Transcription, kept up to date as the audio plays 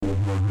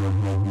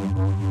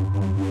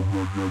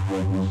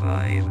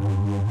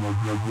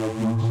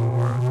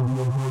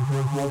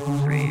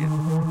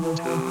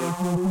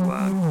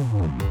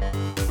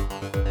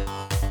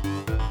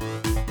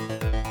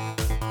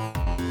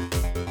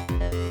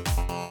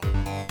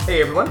Hey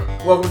everyone,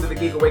 welcome to the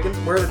Geek Awakens,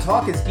 where the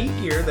talk is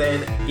geekier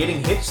than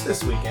getting hitched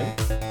this weekend.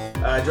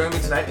 Joining me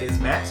tonight is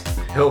Matt.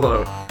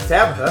 Hello.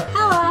 Tabitha.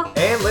 Hello.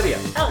 And Lydia.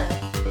 Hello.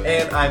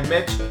 And I'm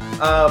Mitch.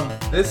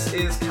 This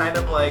is kind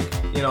of like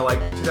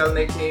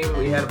 2018,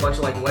 we had a bunch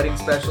of like wedding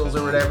specials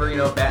or whatever,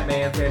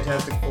 Batman,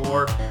 Fantastic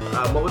Four.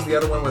 What was the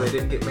other one where they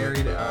didn't get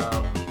married?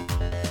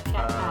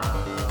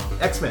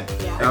 X-Men.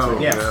 Yeah.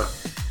 X-Men, yeah.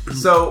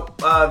 So,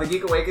 the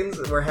Geek Awakens,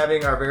 we're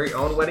having our very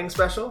own wedding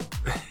special.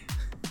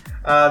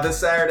 This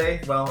Saturday,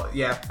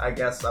 I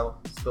guess I'll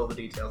spill the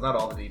details. Not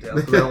all the details,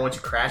 because I don't want you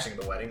crashing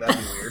the wedding. That'd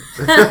be weird.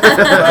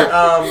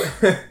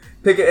 But,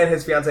 Pickett and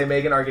his fiancée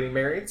Megan are getting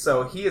married,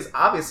 so he is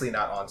obviously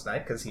not on tonight,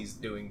 because he's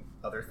doing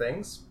other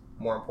things,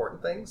 more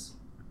important things,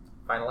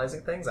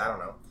 finalizing things, I don't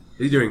know.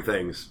 He's doing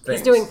things.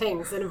 He's doing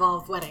things that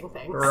involve wedding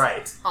things.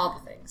 Right. All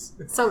the things.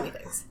 So many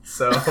things.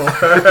 So,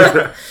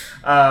 so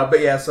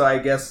I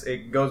guess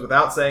it goes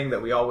without saying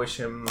that we all wish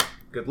him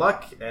good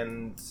luck,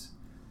 and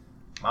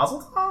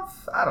Mazel Tov?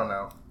 I don't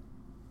know.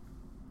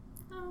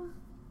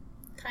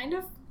 Kind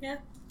of, yeah.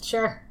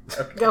 Sure.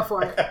 Okay. Go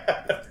for it.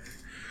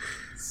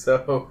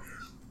 So,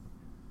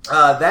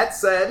 that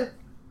said,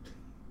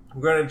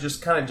 we're going to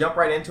just kind of jump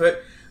right into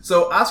it.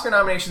 So, Oscar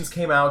nominations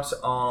came out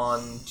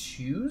on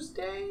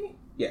Tuesday?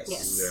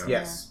 Yes.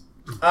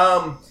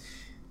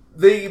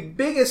 The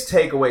biggest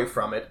takeaway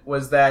from it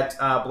was that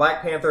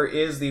Black Panther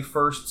is the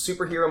first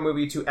superhero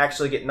movie to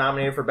actually get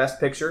nominated for Best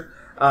Picture.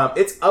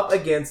 It's up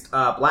against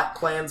Black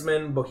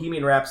Klansman,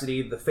 Bohemian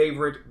Rhapsody, The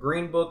Favorite,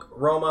 Green Book,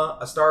 Roma,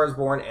 A Star is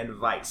Born, and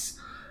Vice.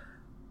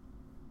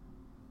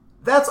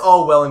 That's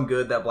all well and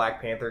good that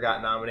Black Panther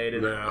got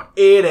nominated. Yeah.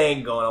 It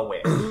ain't gonna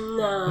win.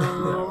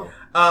 No.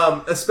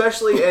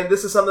 Especially, and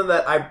this is something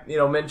that I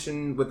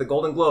mentioned with the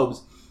Golden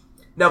Globes.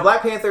 Now,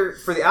 Black Panther,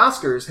 for the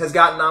Oscars, has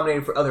gotten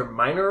nominated for other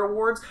minor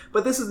awards,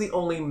 but this is the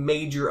only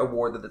major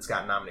award that it's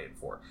gotten nominated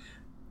for.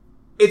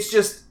 It's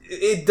just,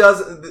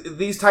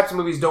 these types of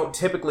movies don't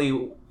typically,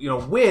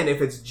 win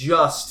if it's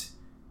just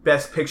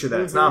Best Picture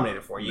that it's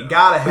nominated for. You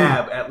gotta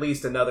have at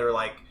least another,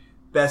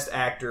 Best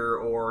Actor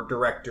or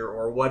Director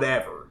or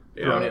whatever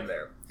thrown in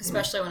there.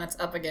 Especially when it's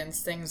up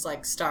against things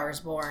like Stars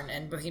Born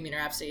and Bohemian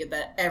Rhapsody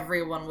that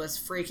everyone was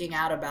freaking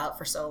out about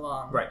for so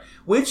long. Right.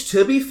 Which,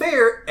 to be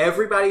fair,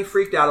 everybody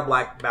freaked out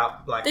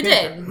about Black They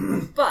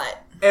Panther. did,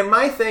 but... And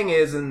my thing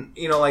is, and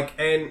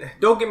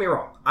don't get me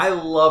wrong, I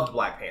loved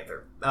Black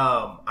Panther.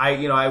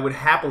 I would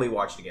happily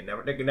watch it again.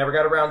 Never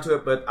got around to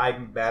it, but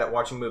I'm bad at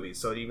watching movies,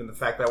 so even the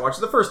fact that I watched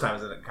it the first time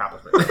is an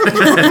accomplishment.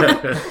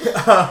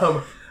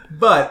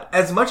 But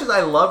as much as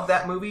I loved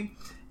that movie,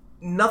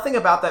 nothing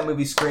about that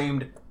movie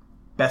screamed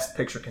Best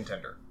Picture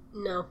contender.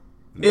 No.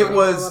 It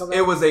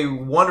was a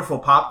wonderful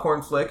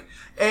popcorn flick,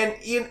 and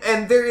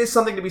there is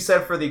something to be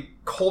said for the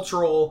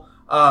cultural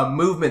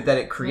movement that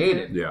it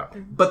created. Yeah.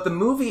 But the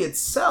movie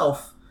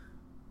itself,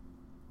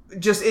 I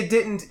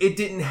didn't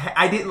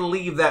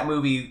leave that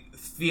movie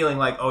feeling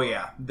like, oh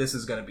yeah, this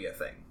is going to be a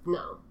thing.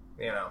 No.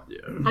 Yeah.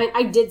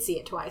 I did see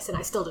it twice, and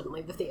I still didn't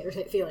leave the theater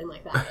feeling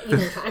like that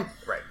either time.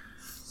 Right.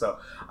 So,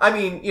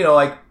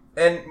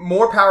 and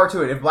more power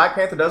to it. If Black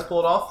Panther does pull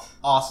it off,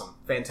 awesome.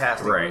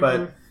 Fantastic. Right.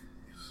 But,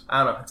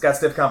 I don't know. It's got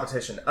stiff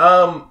competition.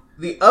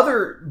 The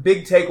other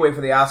big takeaway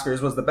for the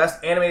Oscars was the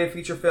Best Animated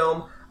Feature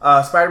Film.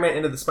 Spider-Man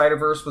Into the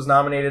Spider-Verse was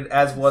nominated,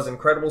 as was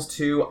Incredibles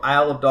 2,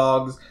 Isle of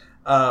Dogs,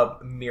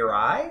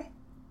 Mirai?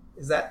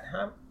 Is that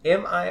how?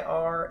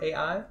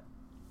 Mirai?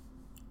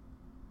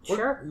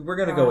 Sure. We're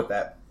going to go with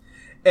that.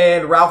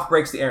 And Ralph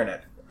Breaks the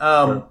Internet.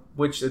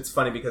 Which, it's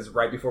funny because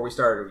right before we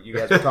started, you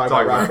guys were talking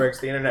about Ralph Breaks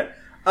the Internet.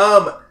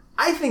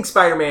 I think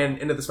Spider-Man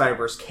Into the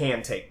Spider-Verse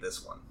can take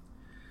this one.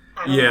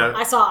 I don't know.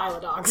 I saw Isle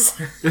of Dogs.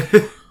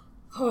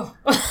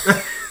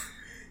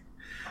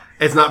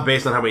 It's not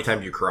based on how many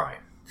times you cry.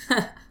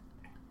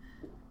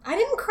 I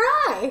didn't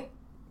cry.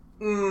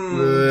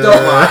 Don't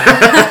lie.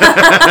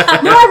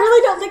 No, I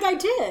really don't think I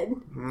did.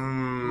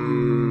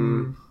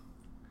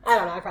 I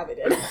don't know. I probably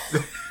did.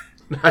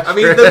 I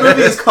mean, the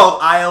movie is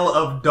called Isle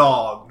of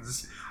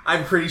Dogs.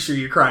 I'm pretty sure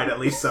you cried at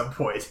least some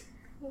point.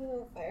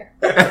 Fair.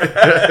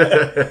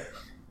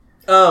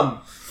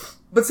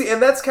 But see,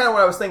 and that's kind of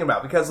what I was thinking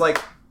about, because,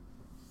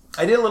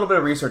 I did a little bit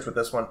of research with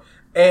this one,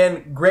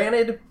 and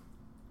granted,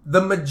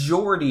 the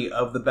majority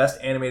of the best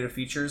animated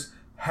features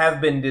have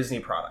been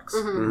Disney products,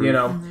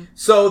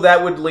 So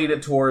that would lead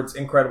it towards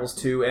Incredibles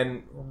 2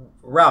 and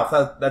Ralph.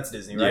 That's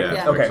Disney, right?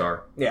 Yeah. Okay.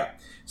 Pixar. Yeah.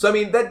 So, I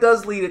mean, that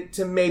does lead it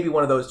to maybe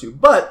one of those two.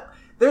 But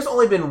there's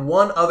only been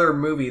one other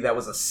movie that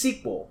was a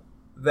sequel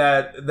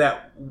that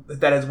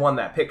has won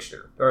that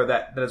picture, or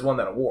that has won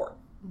that award.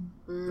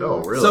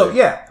 Oh, really? So,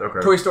 yeah. Okay.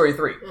 Toy Story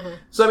 3.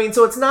 So, I mean,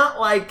 so it's not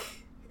like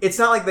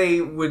they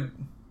would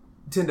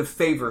tend to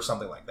favor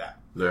something like that.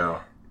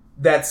 Yeah.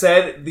 That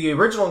said, the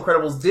original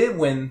Incredibles did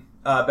win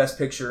Best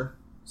Picture.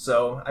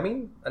 So, I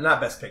mean, not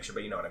Best Picture,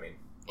 but you know what I mean.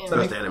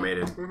 Best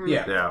animated.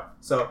 Yeah.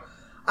 So,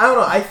 I don't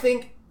know. I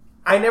think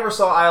I never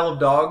saw Isle of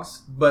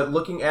Dogs, but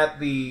looking at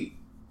the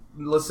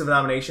list of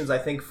nominations, I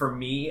think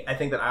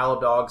that Isle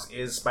of Dogs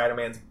is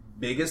Spider-Man's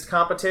biggest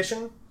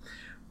competition.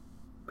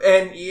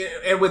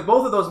 And with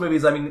both of those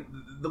movies, I mean,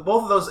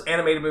 both of those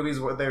animated movies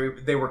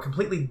they were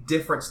completely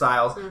different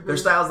styles. Mm-hmm. They're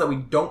styles that we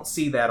don't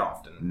see that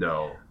often.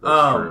 No,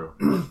 that's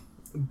true.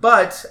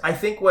 But I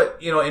think what,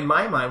 in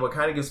my mind, what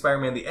kind of gives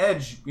Spider-Man the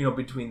edge,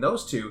 between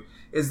those two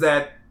is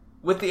that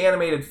with the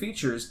animated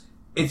features,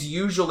 it's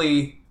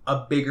usually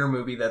a bigger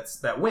movie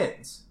that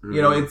wins.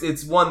 Mm-hmm.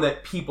 It's one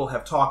that people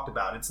have talked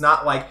about. It's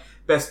not like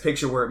Best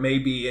Picture where it may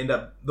be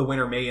the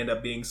winner may end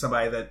up being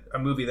a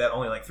movie that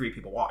only like 3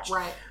 people watch.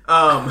 Right.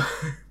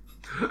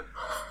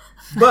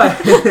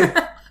 But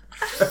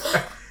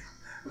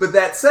but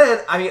that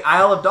said, I mean,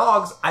 Isle of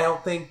Dogs, I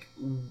don't think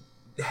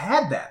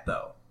had that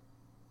though.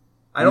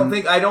 I don't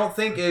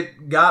think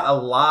it got a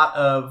lot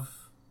of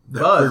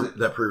buzz.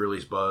 That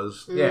pre-release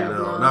buzz. Yeah.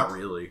 No, not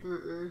really.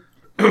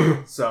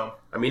 So,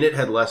 I mean, it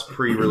had less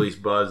pre-release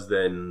buzz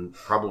than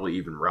probably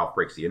even Ralph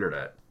Breaks the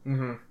Internet.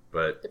 Mm-hmm.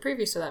 But the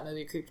previews to that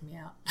movie creeped me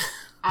out.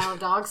 Isle of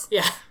Dogs?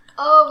 Yeah.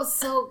 Oh, it was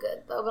so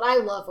good, though. But I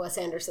love Wes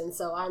Anderson,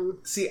 so I'm...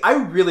 See, I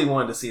really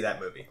wanted to see that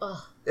movie.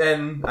 Ugh.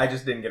 And I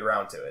just didn't get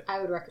around to it. I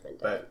would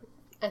recommend it.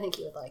 I think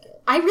you would like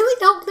it. I really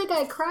don't think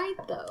I cried,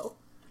 though.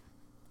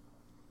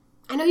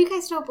 I know you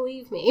guys don't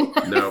believe me.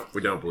 No,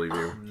 we don't believe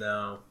you.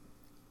 No.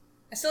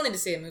 I still need to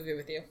see a movie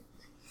with you.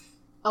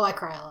 Oh, I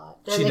cry a lot.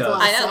 She does.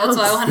 I know, that's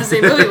why I want to see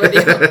a movie with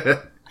you.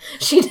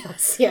 She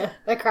does, yeah.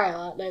 I cry a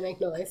lot and I make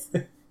noise.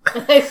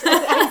 I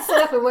sit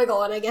up and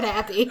wiggle and I get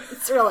happy.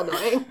 It's real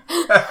annoying.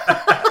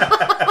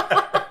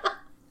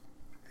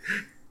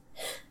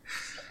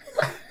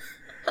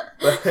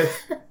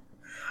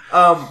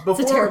 It's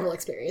a terrible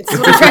experience. Is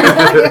what I'm trying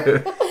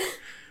to tell you.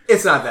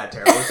 It's not that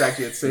terrible. It's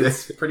actually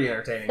it's pretty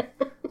entertaining.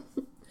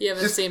 You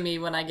haven't seen me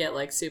when I get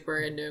like super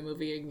into a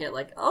movie and get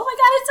like, oh my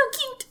god, it's so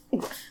cute.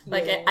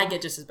 Like I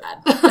get just as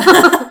bad.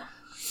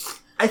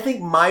 I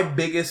think my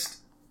biggest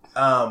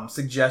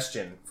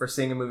suggestion for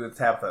seeing a movie with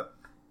Tabitha,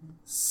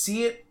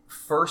 see it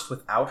first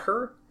without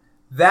her.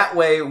 That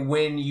way,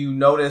 when you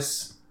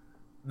notice,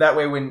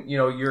 when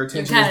your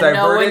attention is diverted,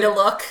 know when to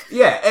look.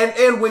 Yeah,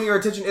 and when your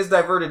attention is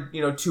diverted,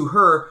 to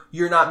her,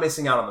 you're not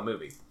missing out on the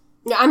movie.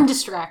 Yeah, I'm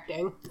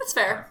distracting. That's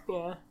fair.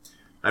 Yeah.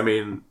 I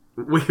mean,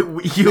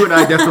 you and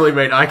I definitely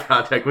made eye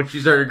contact when she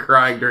started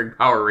crying during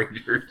Power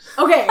Rangers.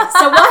 Okay,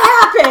 so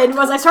what happened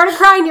was I started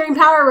crying during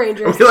Power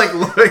Rangers.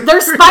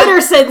 Their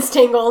spider sense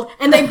tingled,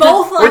 and they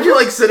both like... Were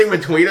you sitting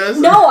between us?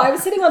 No, I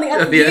was sitting on the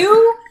other...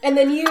 you, and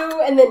then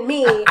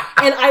me. And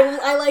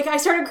I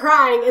started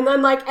crying, and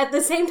then at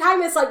the same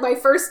time it's my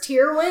first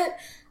tear went...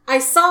 I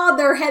saw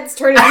their heads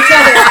turning to each other.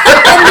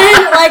 And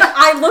then,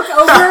 I look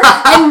over,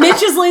 and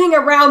Mitch is leaning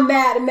around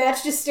Matt, and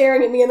Matt's just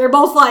staring at me, and they're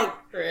both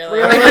really?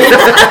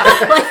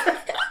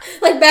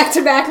 Back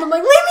to back, and I'm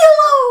like, leave me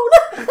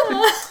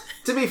alone!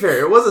 To be fair,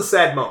 it was a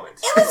sad moment.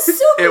 It was super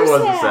sad. It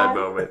was a sad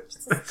moment.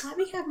 Just let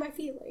me have my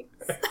feelings.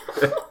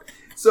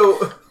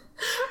 So,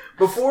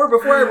 before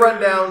I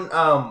run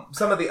down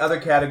some of the other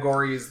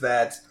categories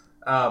that,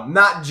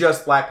 not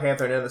just Black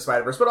Panther and Into the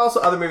Spider-Verse, but also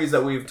other movies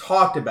that we've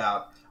talked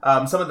about,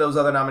 some of those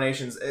other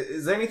nominations.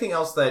 Is there anything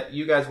else that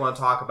you guys want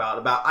to talk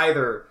about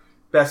either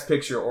Best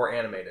Picture or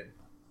Animated?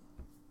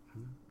 I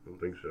don't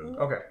think so.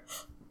 Okay.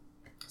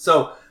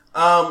 So,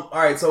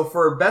 alright, so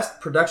for Best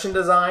Production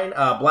Design,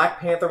 Black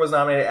Panther was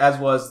nominated, as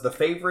was The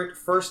Favorite,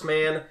 First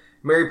Man,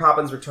 Mary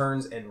Poppins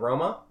Returns, and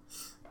Roma.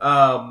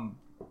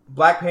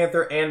 Black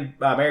Panther and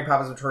Mary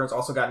Poppins Returns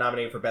also got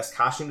nominated for Best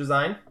Costume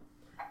Design.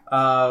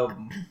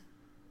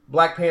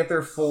 Black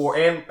Panther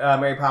and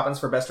Mary Poppins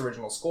for Best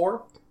Original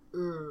Score.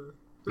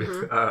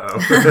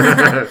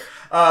 Uh-oh.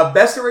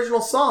 Best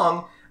Original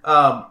Song,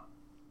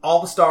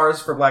 All the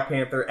Stars for Black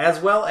Panther,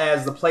 as well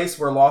as The Place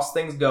Where Lost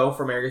Things Go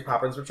for Mary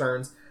Poppins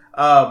Returns.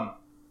 I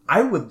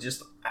would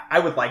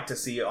like to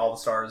see All the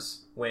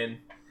Stars win.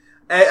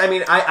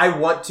 I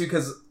want to,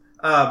 because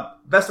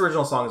Best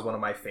Original Song is one of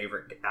my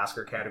favorite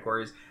Oscar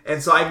categories,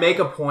 and so I make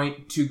a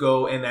point to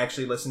go and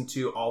actually listen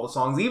to all the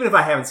songs, even if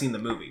I haven't seen the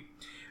movie.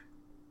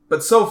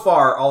 But so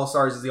far, All the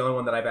Stars is the only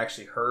one that I've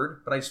actually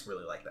heard, but I just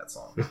really like that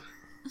song.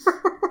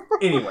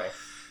 Anyway.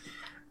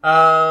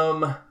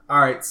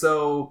 Alright,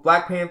 so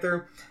Black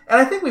Panther, and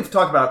I think we've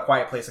talked about A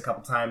Quiet Place a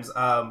couple times,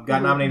 got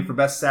nominated for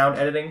Best Sound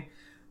Editing.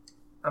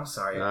 I'm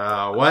sorry.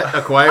 What?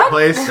 A Quiet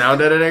Place?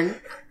 Sound editing?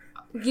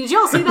 Did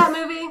y'all see that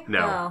movie?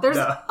 No. There's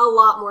a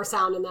lot more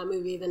sound in that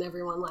movie than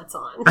everyone lets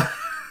on.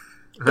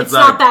 It's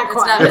not that quiet.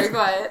 It's not very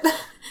quiet.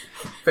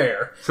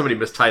 Fair. Somebody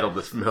mistitled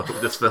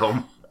this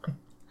film.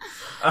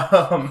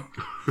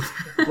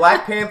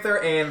 Black Panther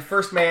and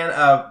First Man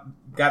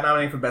got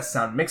nominated for Best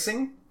Sound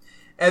Mixing.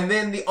 And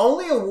then the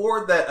only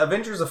award that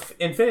Avengers of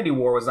Infinity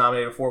War was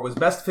nominated for was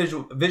Best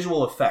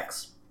Visual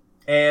Effects.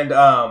 And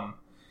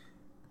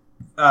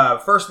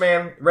First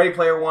Man, Ready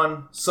Player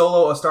One,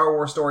 Solo, A Star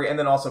Wars Story, and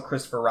then also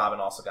Christopher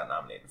Robin also got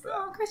nominated for that.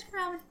 Oh, Christopher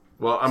Robin.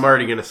 Well, I'm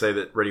already going to say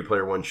that Ready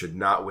Player One should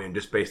not win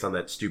just based on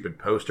that stupid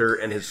poster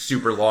and his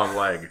super long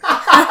leg.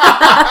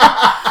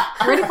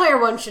 Ready Player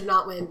One should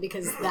not win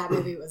because that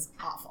movie was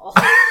awful.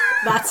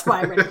 That's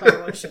why Ready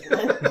Player One should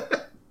win.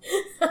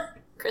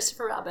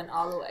 Christopher Robin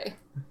all the way.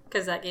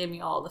 Because that gave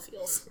me all the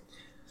feels.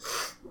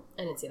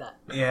 I didn't see that.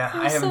 Yeah, It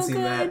I was haven't so seen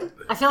good. that.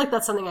 I feel like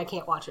that's something I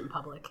can't watch in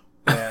public.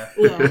 Yeah.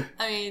 Yeah.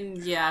 I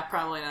mean, yeah,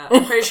 probably not.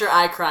 I'm pretty sure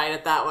I cried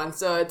at that one,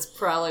 so it's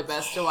probably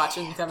best to watch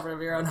it in the comfort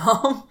of your own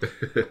home.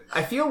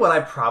 I feel what I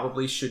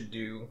probably should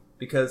do,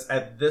 because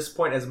at this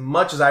point, as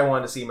much as I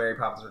wanted to see Mary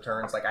Poppins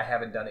Returns, like, I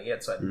haven't done it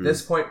yet, so at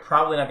this point,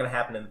 probably not going to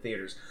happen in the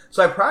theaters.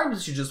 So I probably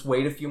should just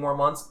wait a few more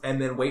months,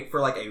 and then wait for,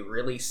 like, a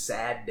really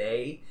sad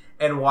day,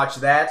 and watch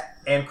that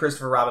and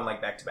Christopher Robin,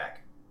 like,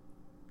 back-to-back.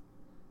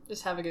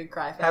 Just have a good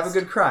cry fest. Have a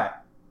good cry.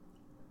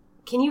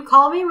 Can you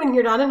call me when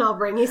you're done and I'll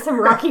bring you some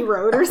Rocky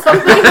Road or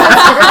something?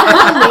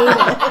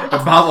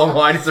 That's A bottle of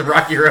wine is a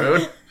Rocky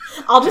Road.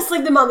 I'll just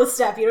leave them on the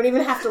step. You don't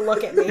even have to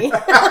look at me.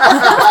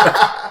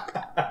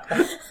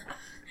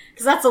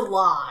 Because that's a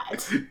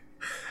lot.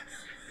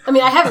 I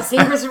mean, I haven't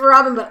seen Christopher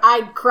Robin, but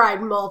I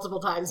cried multiple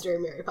times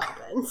during Mary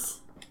Poppins.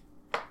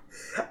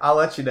 I'll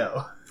let you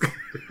know.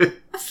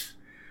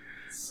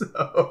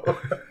 So,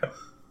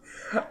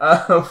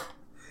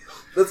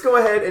 let's go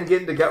ahead and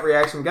get into gut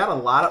reaction. We got a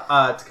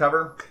lot to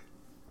cover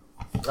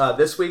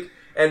this week.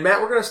 And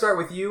Matt, we're going to start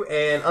with you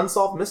and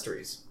Unsolved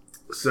Mysteries.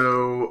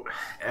 So,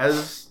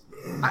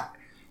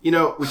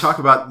 we talk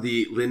about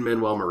the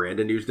Lin-Manuel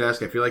Miranda news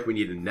desk. I feel like we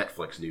need a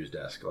Netflix news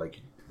desk.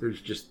 Like,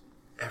 there's just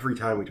every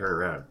time we turn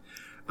around.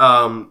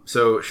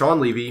 So, Sean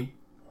Levy,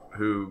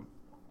 who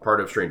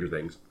part of Stranger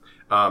Things,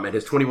 and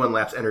his 21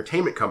 Laps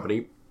Entertainment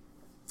Company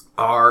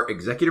are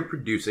executive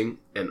producing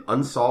an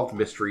Unsolved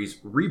Mysteries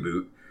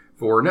reboot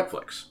for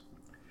Netflix.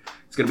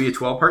 It's going to be a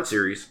 12-part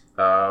series.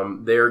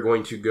 They're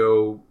going to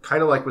go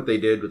kind of like what they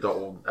did with the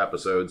old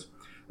episodes.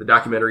 The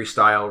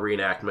documentary-style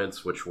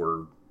reenactments, which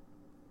were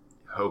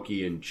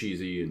hokey and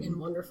cheesy. And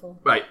wonderful.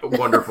 Right,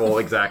 wonderful,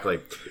 exactly.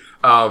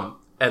 And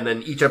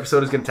then each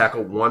episode is going to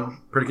tackle one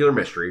particular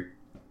mystery.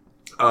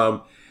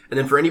 And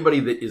then for anybody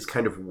that is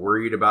kind of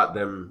worried about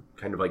them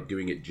kind of like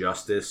doing it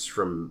justice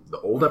from the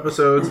old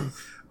episodes,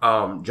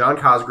 John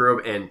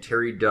Cosgrove and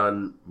Terry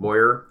Dunn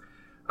Moyer,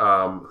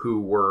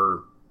 who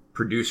were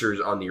producers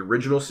on the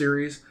original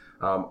series,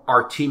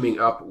 are teaming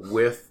up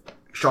with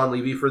Sean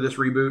Levy for this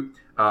reboot,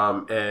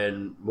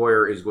 and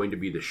Moyer is going to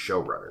be the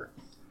showrunner.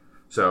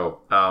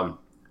 So, I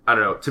don't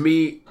know. To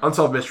me,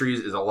 Unsolved Mysteries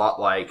is a lot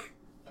like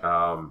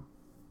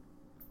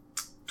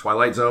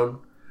Twilight Zone.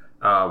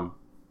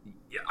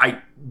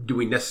 Do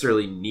we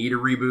necessarily need a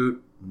reboot?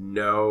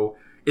 No.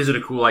 Is it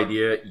a cool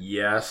idea?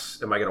 Yes.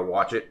 Am I going to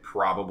watch it?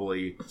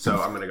 Probably. So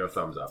I'm going to go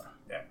thumbs up.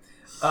 Yeah.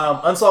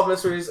 Unsolved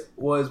Mysteries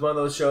was one of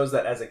those shows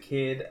that, as a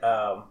kid,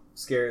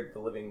 scared the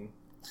living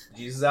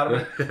Jesus out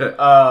of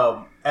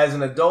me. As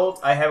an adult,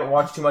 I haven't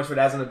watched too much of it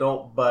as an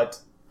adult, but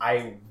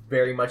I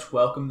very much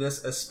welcome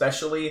this,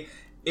 especially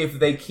if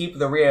they keep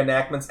the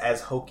reenactments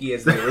as hokey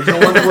as the original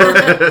ones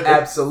were.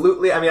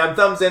 Absolutely. I mean, I'm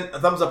thumbs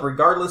up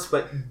regardless,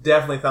 but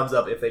definitely thumbs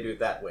up if they do it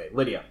that way.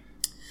 Lydia.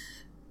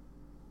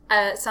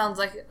 It sounds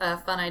like a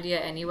fun idea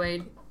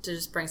anyway to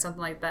just bring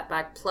something like that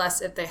back.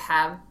 Plus, if they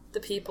have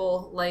the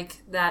people like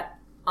that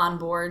on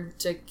board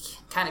to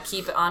kind of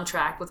keep it on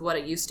track with what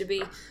it used to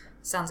be,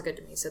 sounds good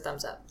to me. So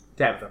thumbs up.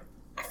 Tabitha.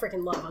 I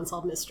freaking love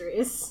Unsolved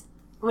Mysteries.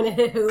 When it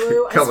hit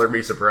Hulu, Color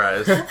me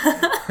surprised.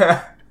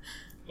 Yeah,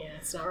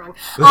 it's not wrong.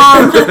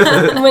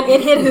 When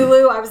it hit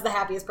Hulu, I was the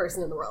happiest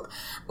person in the world.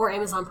 Or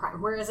Amazon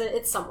Prime. Where is it?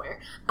 It's somewhere.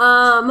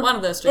 One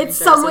of those streaming It's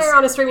services. somewhere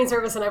on a streaming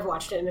service, and I've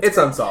watched it. And It's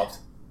great. Unsolved.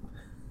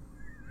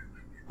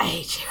 I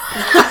hate you.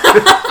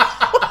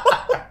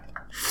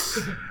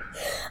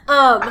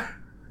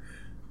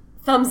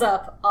 Thumbs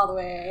up all the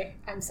way.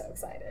 I'm so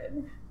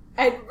excited.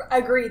 I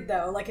agreed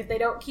though. Like if they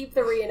don't keep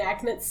the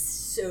reenactments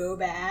so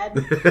bad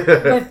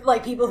with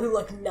like people who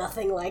look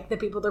nothing like the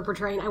people they're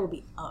portraying, I will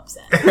be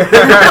upset.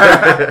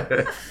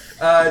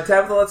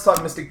 Tabitha, let's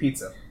talk Mystic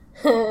Pizza.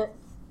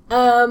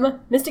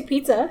 Mystic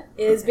Pizza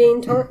is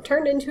being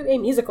turned into a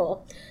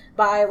musical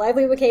by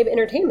Lively McCabe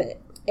Entertainment.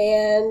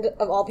 And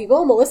of all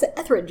people, Melissa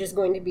Etheridge is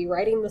going to be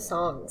writing the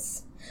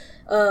songs.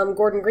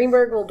 Gordon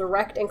Greenberg will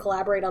direct and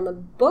collaborate on the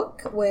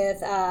book with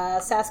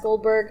Sass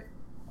Goldberg,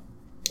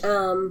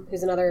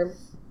 who's another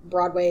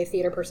Broadway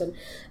theater person.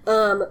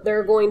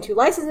 They're going to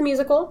license the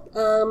musical.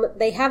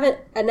 They haven't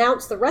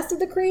announced the rest of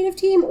the creative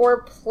team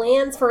or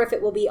plans for if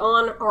it will be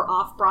on or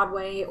off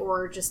Broadway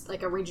or just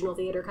like a regional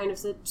theater kind of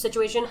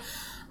situation.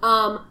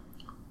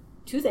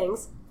 Two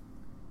things.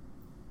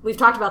 We've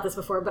talked about this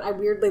before, but I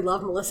weirdly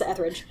love Melissa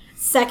Etheridge.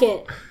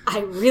 Second, I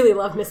really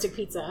love Mystic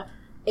Pizza.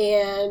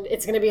 And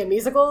it's going to be a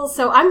musical.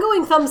 So I'm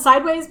going thumbs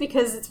sideways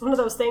because it's one of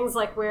those things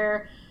like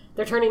where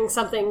they're turning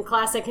something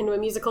classic into a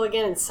musical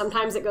again. And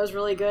sometimes it goes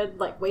really good,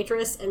 like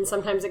Waitress. And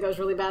sometimes it goes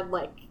really bad,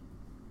 like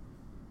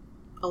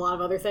a lot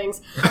of other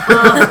things.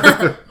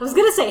 I was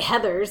going to say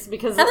Heathers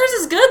because... Heathers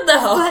is good,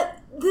 though. But...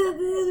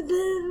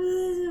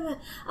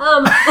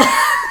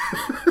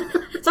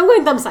 So I'm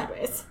going thumbs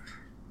sideways.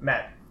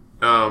 Matt.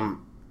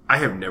 I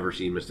have never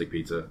seen Mystic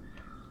Pizza.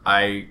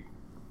 I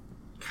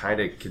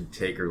kind of can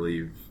take or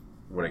leave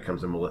when it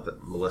comes to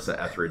Melissa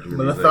Etheridge and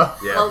music. Melissa?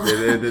 Yeah.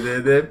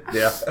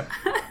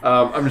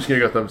 I'm just going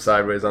to go thumb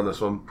sideways on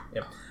this one.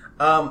 Yep.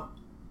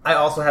 I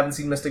also haven't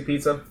seen Mystic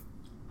Pizza.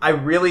 I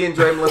really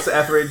enjoy Melissa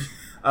Etheridge.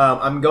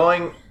 I'm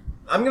going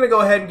to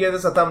go ahead and give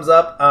this a thumbs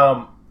up,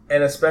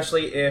 and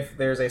especially if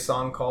there's a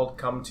song called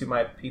 "Come to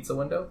My Pizza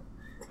Window."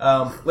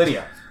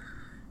 Lydia.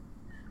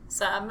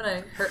 So I'm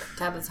gonna hurt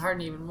Tabitha's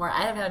heart even more.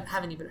 I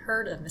haven't even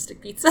heard of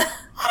Mystic Pizza.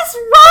 What's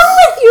wrong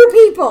with you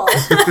people?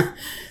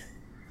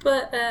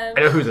 But I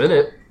know who's in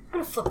it. I'm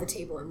gonna flip the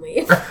table and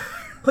leave.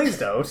 Please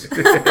don't.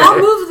 I'll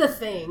move the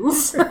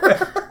things.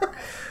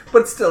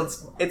 But still,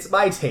 it's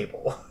my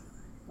table.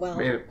 Well,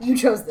 Man. you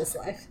chose this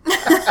life.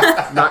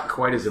 Not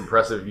quite as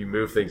impressive if you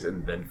move things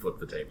and then flip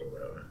the table,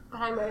 though.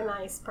 But I'm a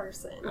nice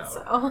person, No.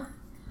 so...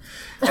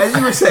 As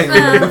you were saying,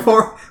 Lydia,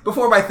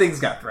 before my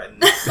things got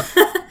threatened.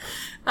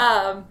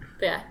 But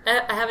yeah,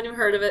 I haven't even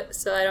heard of it,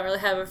 so I don't really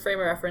have a frame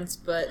of reference.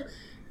 But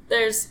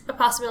there's a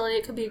possibility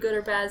it could be good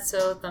or bad.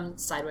 So thumb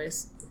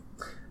sideways.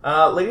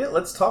 Lydia,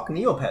 let's talk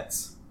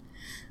Neopets.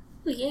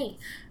 Oh yay!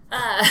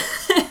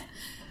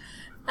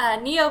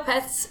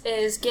 Neopets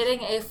is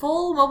getting a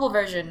full mobile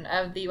version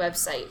of the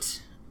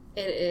website.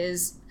 It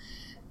is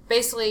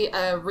basically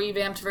a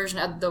revamped version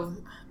of the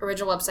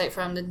original website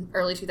from the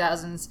early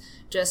 2000s,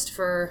 just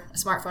for a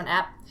smartphone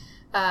app.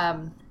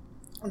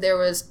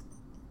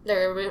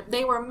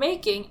 They were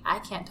making, I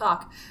can't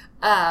talk,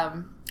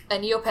 a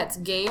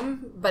Neopets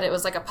game, but it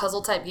was like a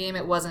puzzle type game.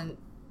 It wasn't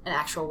an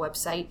actual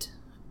website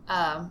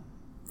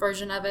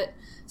version of it.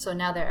 So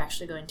now they're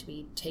actually going to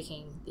be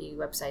taking the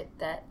website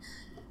that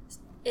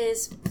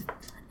is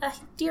a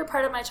dear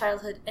part of my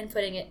childhood and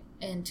putting it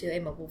into a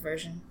mobile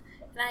version.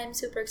 And I am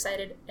super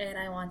excited, and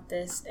I want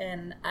this.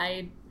 And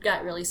I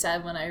got really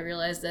sad when I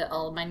realized that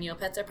all of my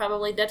Neopets are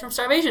probably dead from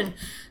starvation.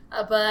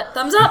 But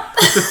thumbs up!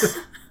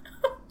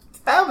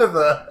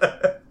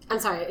 Tabitha. I'm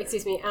sorry,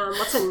 excuse me.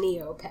 What's a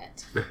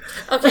Neopet?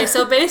 Okay,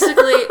 so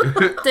basically,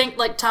 think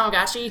like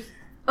Tamagotchi.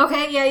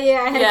 Okay,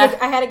 yeah.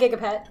 I had a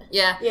Gigapet.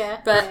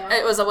 Yeah. But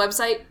It was a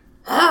website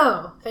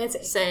Oh,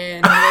 fancy.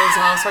 saying there's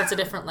all sorts of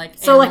different like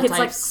So, like, animal it's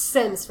like types.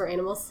 Sims for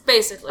animals?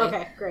 Basically.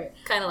 Okay, great.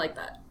 Kind of like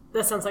that.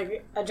 That sounds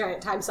like a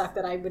giant time suck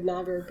that I would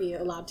never be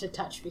allowed to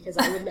touch because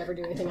I would never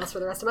do anything else for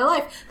the rest of my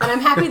life. But I'm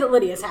happy that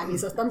Lydia's happy,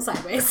 so thumb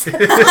sideways.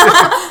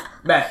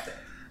 Matt.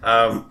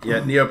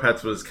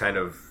 Neopets was kind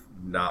of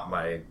not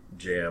my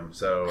jam.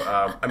 So,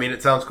 I mean,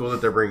 it sounds cool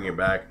that they're bringing it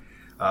back.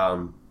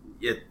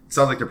 It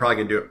sounds like they're probably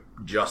going to do it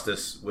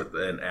justice with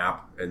an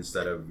app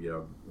instead of,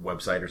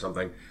 website or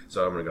something.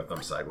 So I'm going to go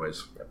thumb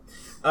sideways.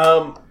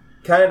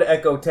 Kind of to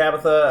echo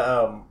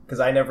Tabitha, because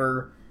I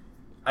never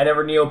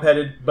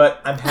Neopetted, but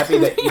I'm happy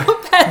that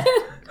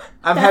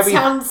I'm That happy.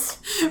 sounds...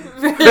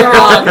 Very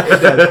wrong.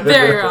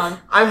 Very wrong.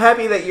 I'm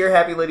happy that you're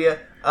happy, Lydia.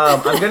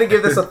 I'm going to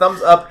give this a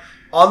thumbs up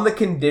on the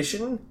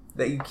condition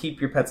that you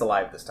keep your pets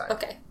alive this time.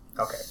 Okay.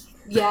 Okay.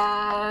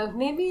 Yeah,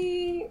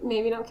 maybe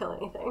don't kill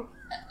anything.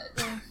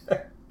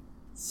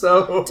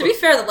 So To be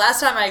fair, the last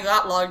time I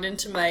got logged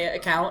into my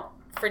account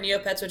for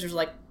Neopets, which was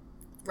like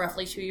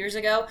roughly 2 years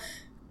ago,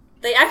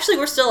 they actually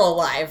were still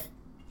alive.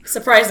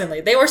 Surprisingly.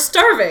 They were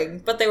starving,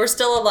 but they were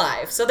still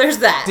alive. So there's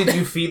that. did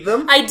you feed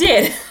them? I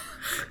did.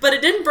 But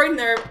it didn't bring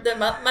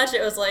them up much.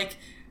 It was like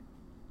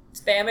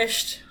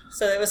famished.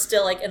 So it was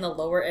still like in the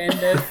lower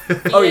end of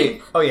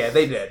feeding. Oh yeah,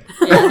 they did.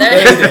 Yeah,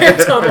 they're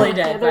totally dead.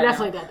 Yeah, they're by now.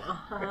 definitely dead now.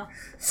 Uh-huh.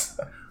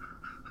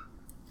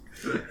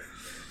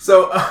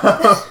 So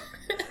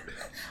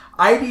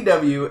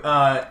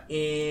IDW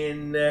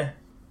in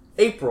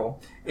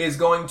April is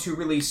going to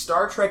release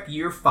Star Trek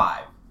Year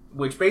 5,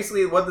 which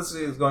basically what this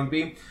is going to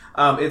be,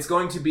 it's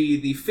going to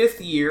be the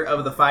 5th year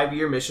of the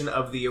 5-year mission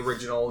of the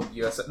original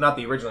not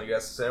the original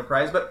USS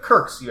Enterprise, but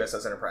Kirk's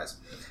USS Enterprise.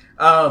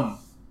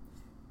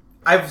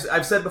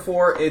 I've said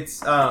before,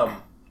 it's I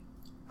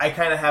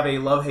kind of have a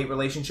love-hate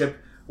relationship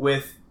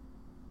with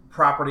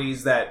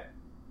properties that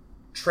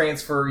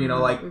transfer,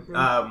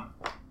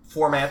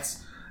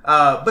 formats.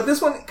 But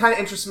this one kind of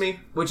interests me,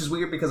 which is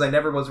weird because I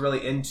never was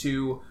really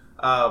into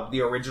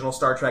the original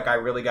Star Trek. I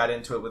really got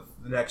into it with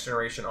the Next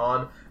Generation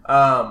on.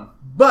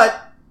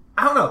 But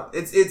I don't know.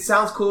 It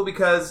sounds cool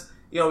because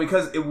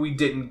we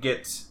didn't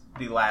get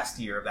the last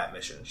year of that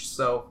mission.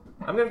 So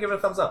I'm gonna give it a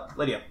thumbs up.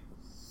 Lydia.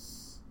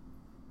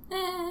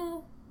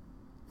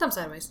 Thumb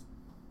sideways.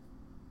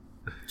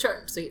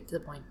 Short and sweet, to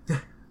the point.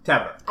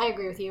 Tabitha. I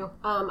agree with you.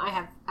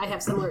 I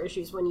have similar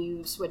issues when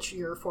you switch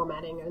your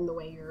formatting and the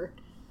way you're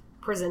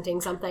presenting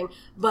something,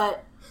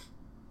 but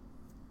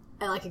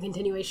I like a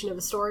continuation of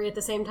a story at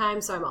the same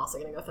time, so I'm also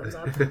going to go thumbs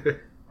up.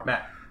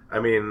 Matt. I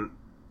mean,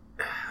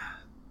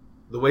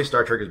 the way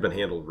Star Trek has been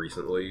handled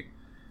recently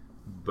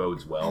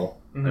bodes well.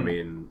 Mm-hmm. I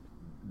mean,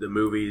 the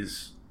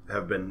movies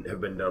have been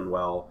done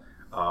well.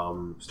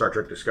 Star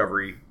Trek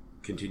Discovery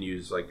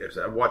continues. Like I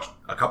said, I've watched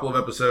a couple of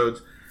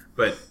episodes,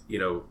 but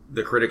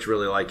the critics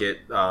really like it.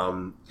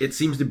 It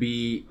seems to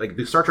be like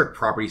the Star Trek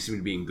properties seem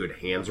to be in good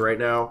hands right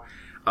now.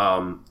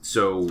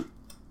 So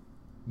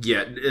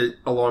yeah,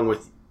 along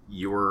with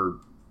your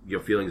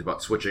feelings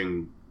about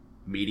switching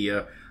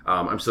media,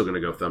 I'm still going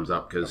to go thumbs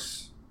up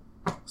because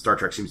Star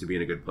Trek seems to be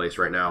in a good place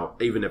right now,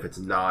 even if it's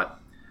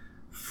not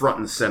front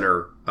and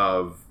center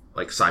of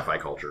like sci-fi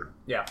culture.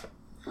 Yeah.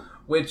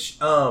 Which,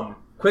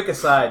 quick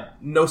aside,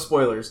 no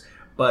spoilers,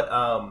 but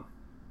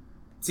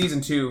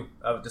season 2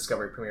 of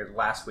Discovery premiered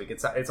last week.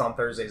 It's on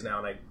Thursdays now,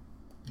 and I'm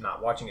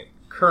not watching it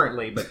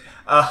currently, but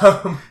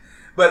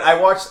but I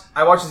watched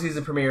the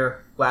season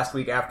premiere last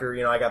week after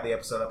I got the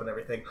episode up and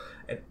everything,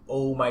 and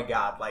oh my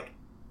god, like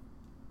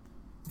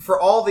for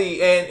all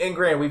the and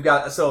granted we've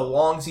got a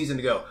long season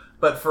to go,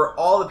 but for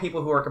all the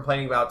people who are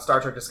complaining about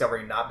Star Trek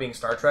Discovery not being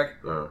Star Trek,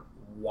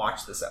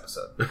 watch this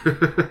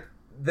episode.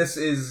 This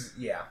is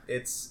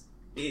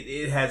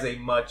it has a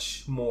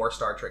much more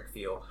Star Trek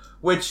feel,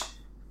 which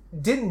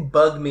didn't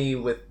bug me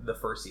with the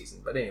first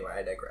season, but anyway,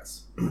 I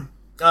digress.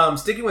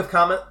 Sticking with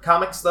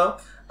comics, though,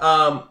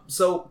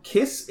 so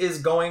Kiss is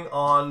going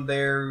on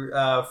their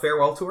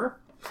farewell tour.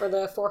 For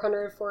the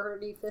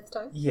 445th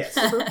time? Yes.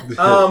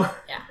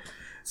 Yeah.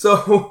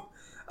 So,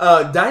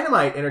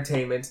 Dynamite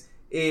Entertainment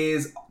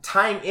is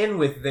tying in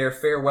with their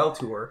farewell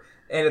tour,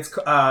 and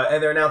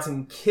and they're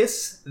announcing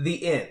Kiss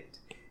the End.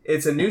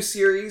 It's a new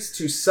series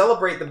to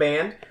celebrate the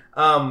band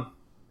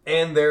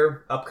and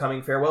their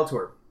upcoming farewell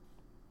tour.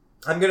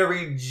 I'm going to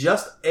read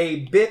just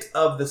a bit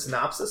of the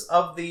synopsis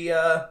of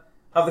the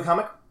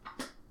comic.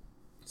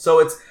 So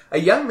it's a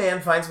young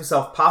man finds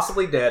himself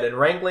possibly dead and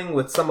wrangling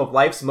with some of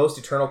life's most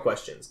eternal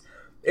questions.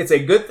 It's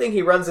a good thing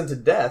he runs into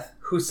death,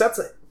 who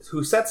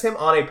sets him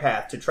on a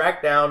path to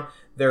track down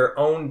their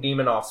own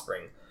demon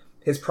offspring.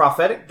 His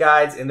prophetic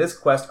guides in this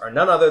quest are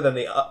none other than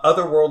the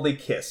otherworldly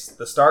Kiss,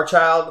 the Star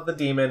Child, the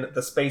Demon,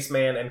 the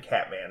Spaceman, and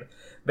Catman.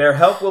 Their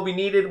help will be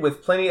needed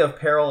with plenty of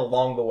peril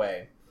along the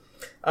way.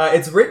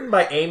 It's written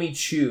by Amy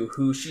Chu,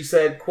 who she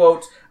said,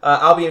 quote,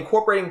 I'll be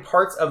incorporating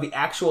parts of the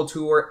actual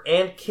tour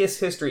and Kiss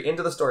history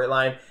into the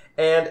storyline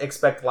and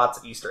expect lots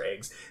of Easter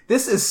eggs.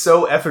 This is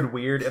so effing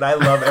weird, and I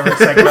love every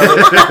second of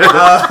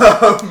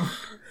it.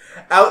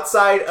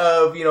 Outside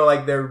of,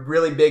 like their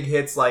really big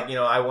hits like,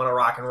 I Want to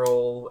Rock and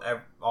Roll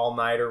All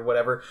Night or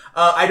whatever,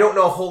 I don't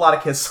know a whole lot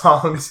of Kiss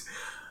songs,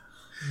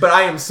 but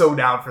I am so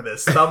down for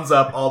this. Thumbs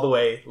up all the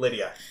way,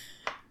 Lydia.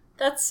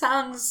 That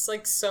sounds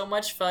like so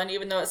much fun,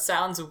 even though it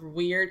sounds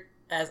weird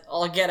as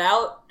all get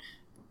out.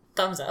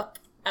 Thumbs up.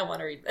 I want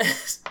to read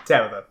this.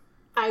 Tabitha.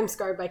 I'm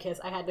scarred by Kiss.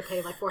 I had to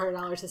pay like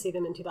 $400 to see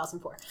them in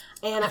 2004.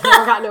 And I've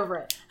never gotten over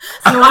it.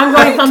 So I'm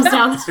going thumbs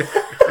down.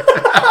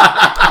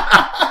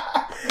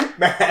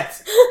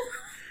 Matt.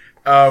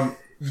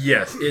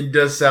 Yes, it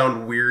does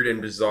sound weird and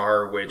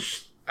bizarre,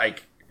 which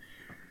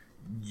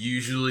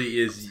usually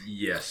is,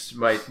 yes,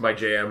 my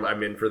jam.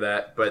 I'm in for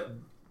that. But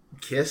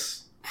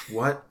Kiss?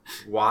 What?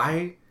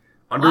 Why?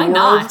 Underworld? Why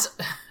not?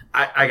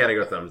 I gotta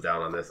go thumbs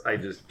down on this. I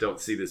just don't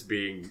see this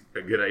being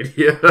a good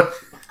idea.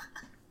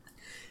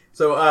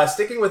 So,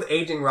 sticking with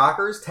aging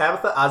rockers,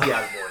 Tabitha, Ozzy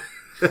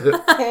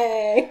Osbourne.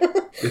 Hey.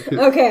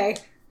 Okay.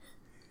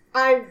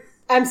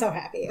 I'm so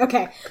happy.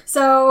 Okay.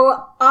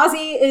 So,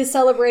 Ozzy is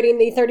celebrating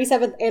the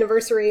 37th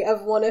anniversary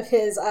of one of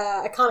his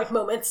iconic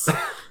moments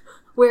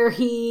where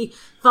he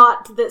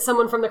thought that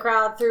someone from the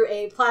crowd threw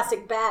a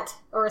plastic bat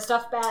or a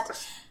stuffed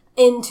bat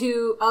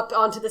up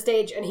onto the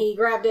stage, and he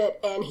grabbed it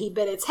and he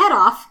bit its head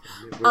off.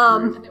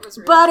 And it was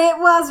real. But it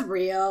was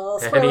real.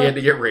 And he had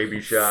to get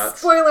rabies shots.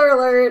 Spoiler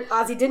alert: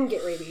 Ozzy didn't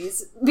get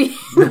rabies, but he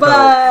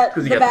got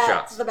the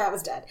shots. The bat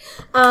was dead.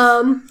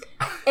 And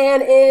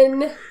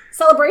in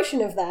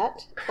celebration of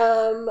that,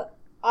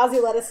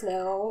 Ozzy let us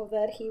know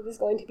that he was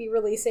going to be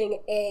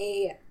releasing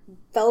a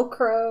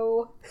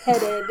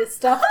Velcro-headed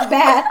stuffed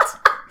bat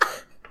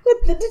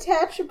with the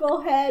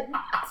detachable head.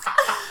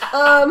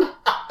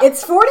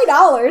 It's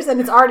 $40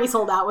 and it's already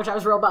sold out, which I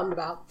was real bummed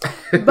about.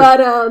 But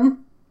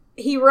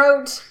he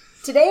wrote,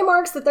 "Today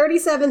marks the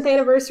 37th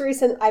anniversary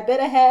since I bit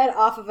a head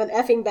off of an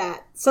effing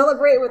bat.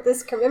 Celebrate with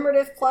this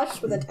commemorative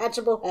plush with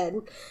attachable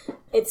head.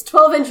 It's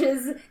 12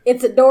 inches.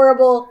 It's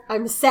adorable.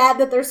 I'm sad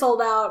that they're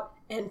sold out.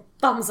 And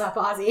thumbs up,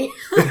 Ozzy."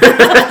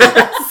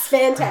 It's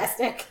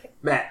fantastic.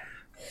 Matt.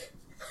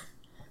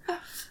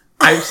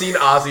 I've seen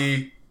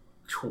Ozzy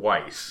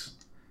twice.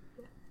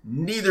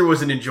 Neither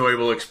was an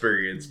enjoyable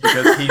experience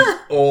because he's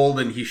old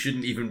and he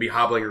shouldn't even be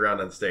hobbling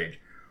around on stage.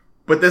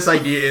 But this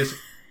idea is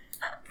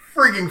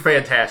freaking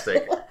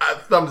fantastic.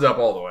 Thumbs up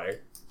all the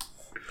way.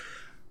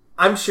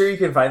 I'm sure you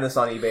can find this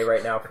on eBay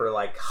right now for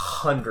like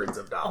hundreds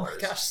of dollars.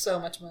 Oh my gosh, so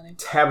much money.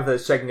 Tabitha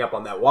is checking up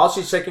on that. While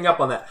she's checking up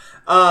on that,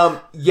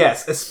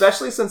 yes,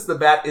 especially since the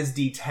bat is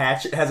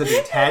has a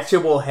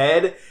detachable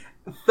head.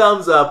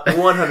 Thumbs up,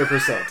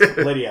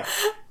 100%. Lydia.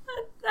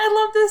 I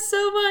love this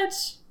so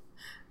much.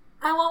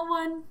 I want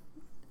one,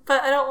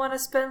 but I don't want to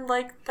spend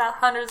like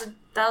hundreds of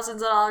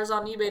thousands of dollars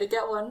on eBay to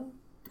get one.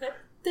 But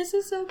this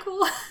is so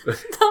cool.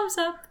 Thumbs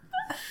up.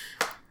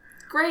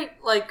 Great,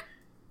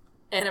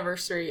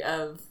 anniversary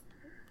of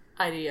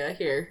idea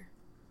here.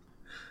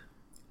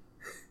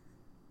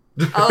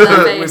 Oh,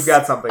 that face. We've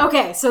got something.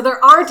 Okay, so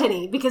there aren't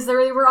any because they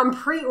were on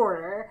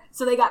pre-order.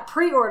 So they got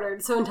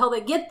pre-ordered. So until they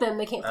get them,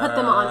 they can't put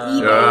them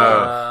on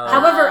eBay.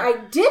 However, I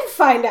did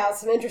find out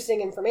some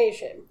interesting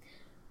information.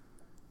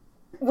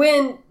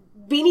 When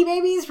Beanie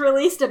Babies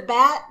released a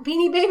bat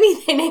Beanie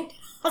Baby, they named it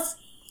Ozzy.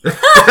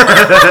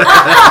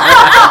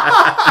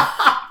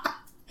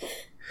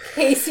 In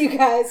case you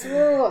guys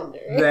were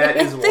wondering. That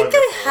is I think wonderful.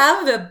 I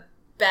have the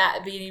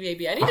bat Beanie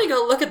Baby. I need to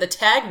go look at the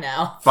tag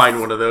now.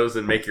 Find one of those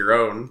and make your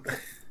own.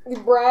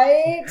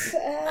 Right?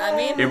 I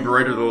mean,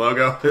 Embroider the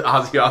logo, the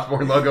Ozzy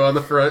Osbourne logo on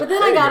the front. But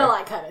then I gotta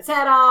like cut his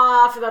head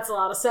off, and that's a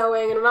lot of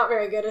sewing, and I'm not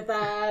very good at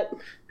that.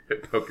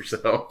 Poke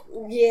yourself.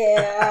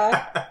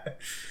 Yeah.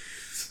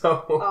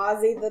 So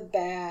Ozzy the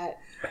Bat.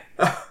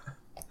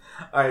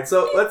 all right,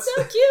 so let's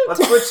so cute.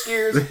 let's switch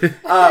gears.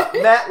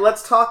 Matt,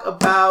 let's talk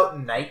about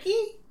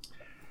Nike.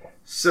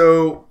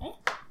 So,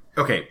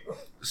 okay.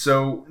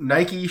 So,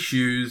 Nike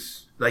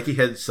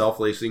had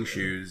self-lacing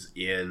shoes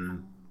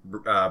in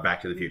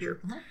Back to the Future.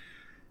 Mm-hmm.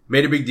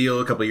 Made a big deal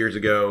a couple of years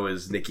ago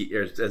as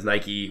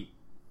Nike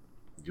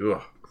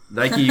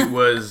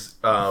was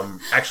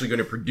actually going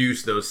to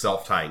produce those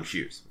self-tying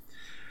shoes.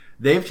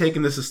 They've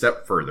taken this a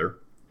step further,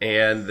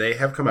 and they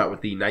have come out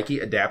with the Nike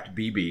Adapt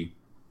BB,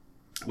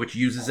 which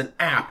uses an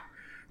app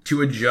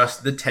to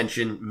adjust the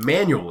tension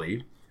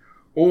manually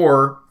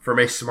or from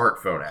a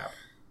smartphone app.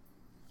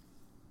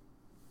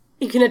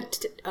 You can.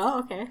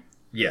 Okay.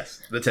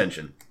 Yes, the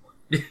tension.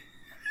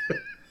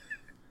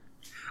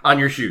 On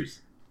your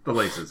shoes. The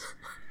laces.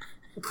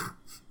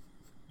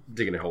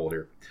 Digging a hole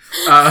here.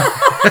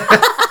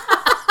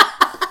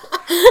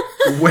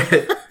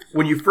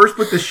 When you first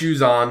put the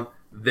shoes on,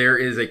 there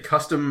are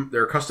custom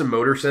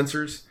motor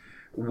sensors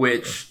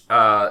which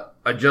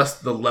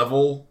adjust the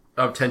level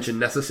of tension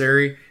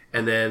necessary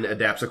and then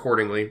adapts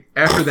accordingly.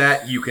 After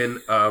that, you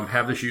can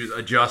have the shoes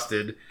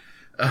adjusted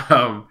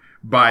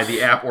by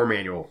the app or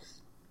manual.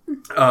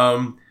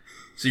 So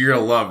you're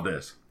going to love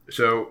this.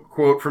 So,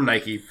 quote from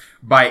Nike,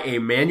 by a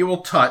manual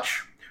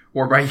touch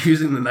or by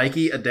using the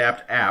Nike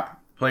Adapt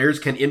app, players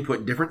can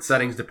input different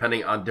settings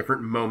depending on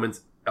different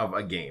moments of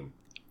a game.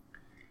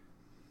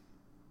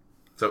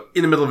 So,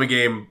 in the middle of a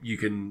game, you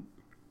can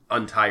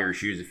untie your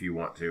shoes if you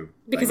want to.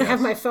 Because I have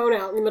my phone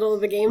out in the middle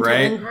of the game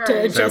Right.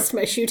 to adjust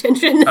my shoe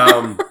tension.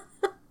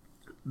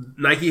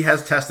 Nike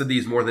has tested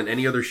these more than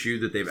any other shoe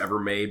that they've ever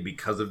made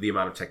because of the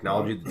amount of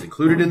technology that's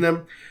included in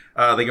them.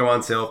 They go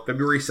on sale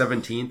February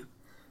 17th.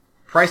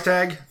 Price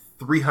tag,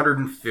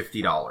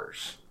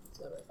 $350.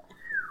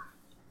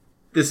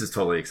 This is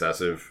totally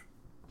excessive.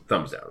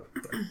 Thumbs down.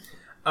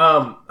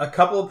 A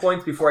couple of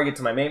points before I get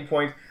to my main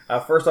point.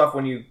 First off,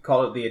 when you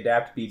called it the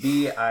Adapt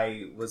BB,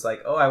 I was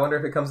like, oh, I wonder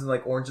if it comes in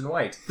like orange and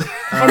white.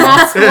 And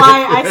that's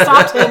why I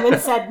stopped him and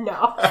said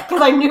no.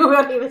 Because I knew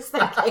what he was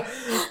thinking.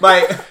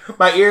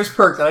 My ears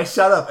perked and I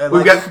shut up. And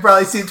you can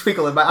probably see a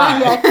twinkle in my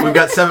eye. We've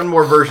got 7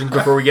 more versions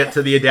before we get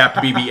to the Adapt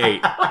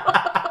BB-8.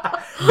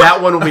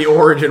 That one will be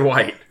orange and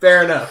white.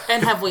 Fair enough.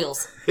 And have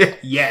wheels.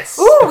 Yes.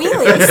 Ooh,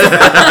 wheelies.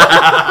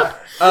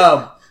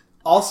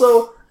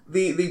 Also,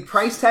 the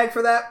price tag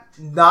for that,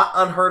 not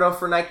unheard of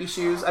for Nike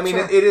shoes. I mean,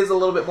 Sure. it is a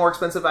little bit more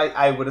expensive,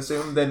 I would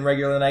assume, than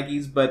regular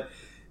Nikes, but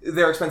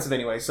they're expensive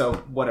anyway, so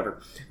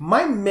whatever.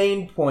 My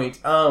main point,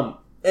 and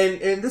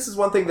this is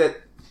one thing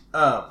that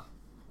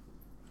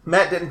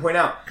Matt didn't point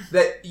out,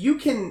 that you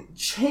can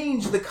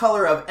change the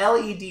color of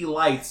LED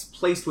lights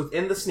placed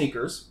within the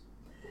sneakers,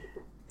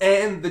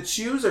 and the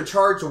shoes are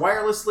charged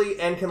wirelessly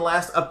and can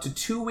last up to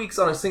 2 weeks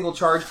on a single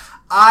charge.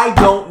 I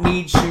don't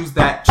need shoes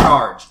that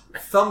charge.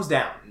 Thumbs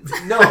down.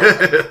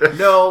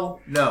 No,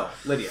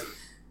 Lydia.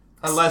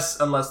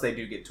 Unless they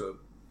do get to a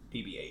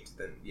BB-8,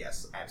 then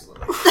yes,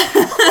 absolutely.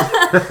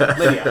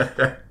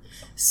 Lydia.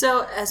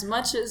 So, as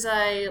much as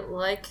I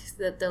like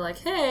that they're like,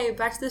 hey,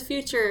 Back to the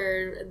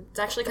Future, it's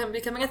actually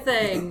becoming a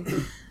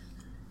thing,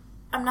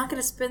 I'm not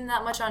going to spend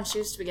that much on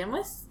shoes to begin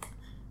with.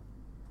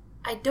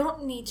 I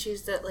don't need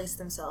shoes that lace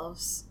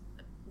themselves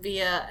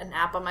via an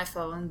app on my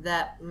phone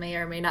that may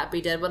or may not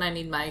be dead when I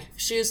need my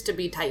shoes to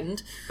be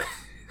tightened.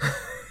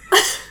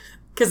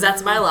 Because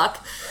that's my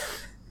luck.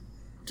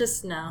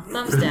 Just no.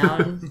 Thumbs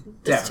down.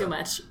 It's too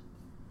much.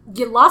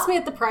 You lost me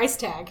at the price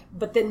tag,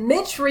 but then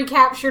Mitch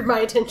recaptured my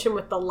attention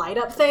with the light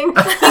up thing.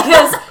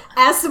 Because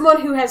as someone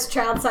who has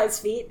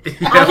child-sized feet,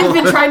 I have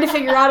been trying to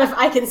figure out if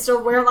I can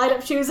still wear light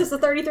up shoes as a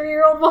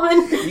 33-year-old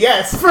woman.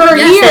 Yes. For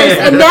years,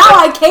 and now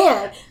I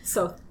can.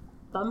 So,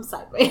 thumb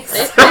sideways.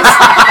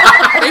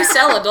 They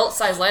sell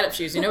adult-sized light-up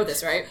shoes. You know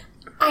this, right?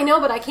 I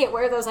know, but I can't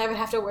wear those. I would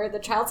have to wear the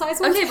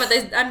child-sized ones. Okay, but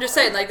I'm just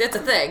saying, like, that's a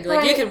thing. Like,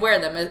 Right. you can wear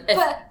them if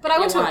But I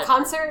went you to a want.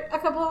 concert a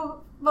couple of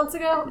months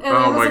ago, and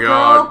Oh there was my a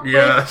God, girl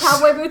yes. with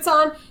cowboy boots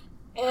on,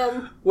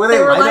 and Were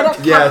they light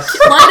up? Yes.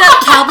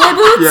 Light-up cowboy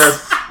boots?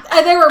 Yes.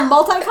 and they were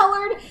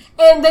multicolored,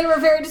 and they were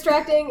very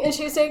distracting, and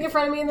she was standing in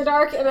front of me in the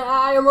dark, and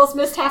I almost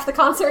missed half the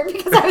concert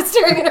because I was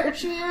staring at her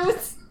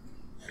shoes.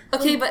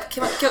 Okay, but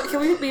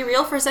can we be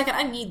real for a second?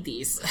 I need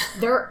these.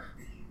 They're...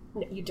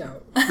 No, you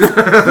don't. You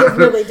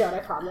really don't, I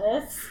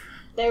promise.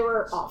 They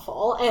were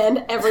awful,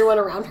 and everyone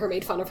around her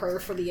made fun of her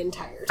for the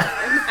entire time.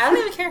 I don't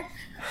even care.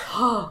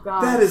 Oh,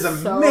 God. That is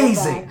so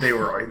amazing. bad. They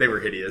were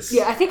hideous.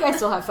 Yeah, I think I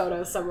still have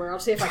photos somewhere. I'll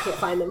see if I can't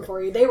find them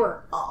for you. They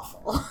were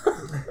awful.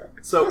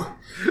 So,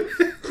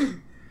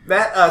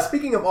 Matt,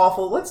 speaking of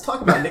awful, let's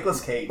talk about Nicolas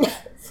Cage.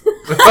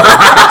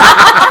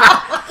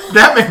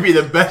 That may be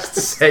the best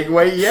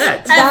segue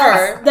yet.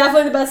 Ever. That's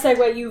definitely the best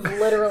segue you've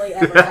literally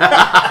ever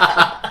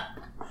had.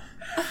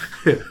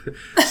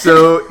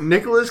 So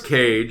Nicolas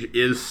Cage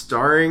is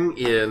starring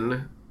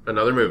in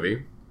another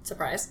movie.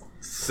 Surprise.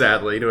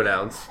 Sadly to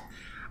announce.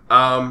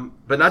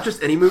 But not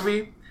just any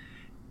movie.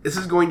 This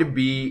is going to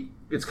be...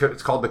 It's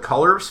called The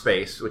Color of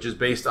Space, which is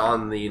based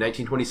on the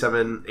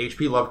 1927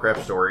 H.P.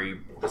 Lovecraft story,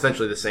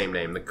 essentially the same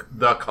name,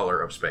 The Color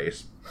of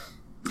Space.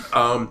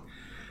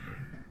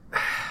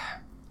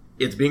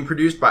 It's being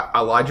produced by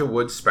Elijah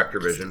Wood's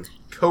Spectrovision,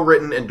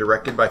 co-written and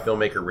directed by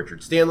filmmaker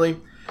Richard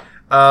Stanley.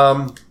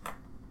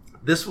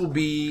 This will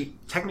be,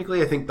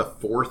 technically, I think, the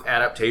fourth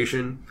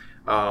adaptation.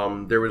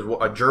 There was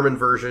a German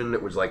version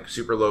that was like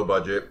super low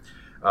budget.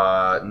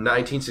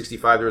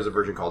 1965, there was a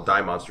version called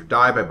Die Monster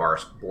Die by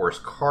Boris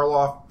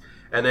Karloff.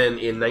 And then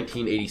in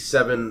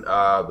 1987,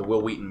 the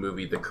Will Wheaton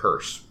movie The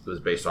Curse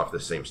was based off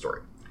this same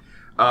story.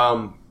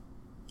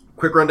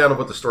 Quick rundown of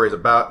what the story is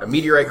about. A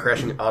meteorite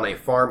crashing on a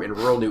farm in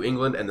rural New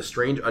England and the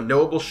strange,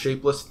 unknowable,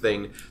 shapeless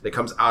thing that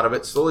comes out of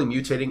it, slowly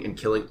mutating and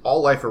killing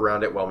all life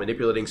around it while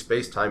manipulating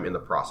space-time in the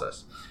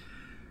process.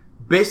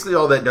 Basically,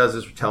 all that does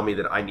is tell me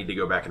that I need to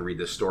go back and read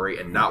this story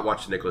and not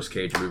watch the Nicolas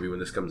Cage movie when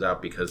this comes out,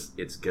 because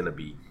it's going to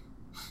be...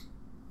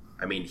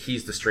 I mean,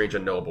 he's the strange,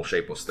 unknowable,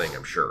 shapeless thing,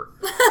 I'm sure.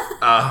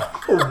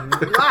 Wow!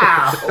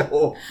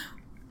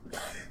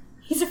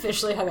 He's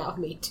officially hung out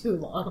with me too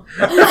long.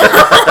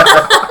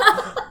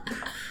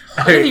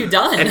 What have you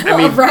done? And, I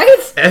mean,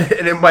 right?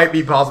 And it might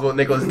be possible that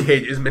Nicolas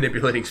Cage is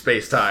manipulating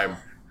space-time.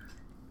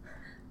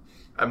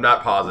 I'm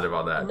not positive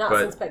on that. Not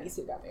since Peggy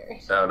Sue got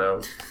married. Oh,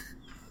 no.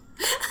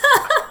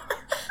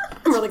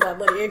 I'm really glad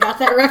Lydia got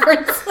that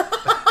reference.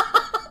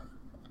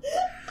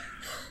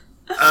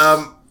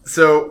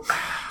 So,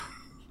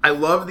 I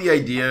love the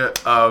idea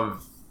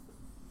of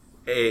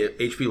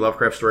a H.P.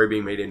 Lovecraft story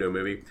being made into a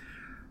movie.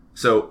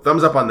 So,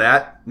 thumbs up on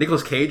that.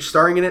 Nicolas Cage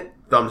starring in it,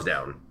 thumbs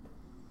down.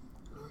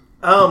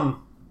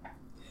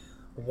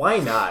 Why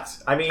not?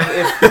 I mean,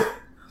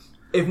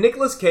 if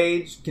Nicolas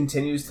Cage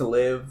continues to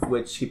live,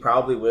 which he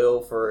probably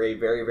will for a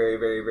very, very,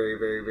 very, very,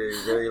 very,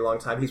 very, very long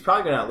time, he's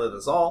probably going to outlive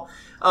us all.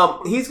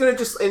 He's going to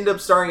just end up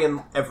starring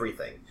in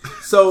everything.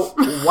 So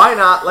why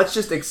not? Let's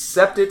just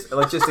accept it.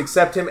 Let's just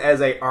accept him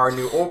as our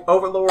new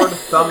overlord.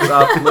 Thumbs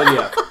up,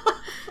 Lydia.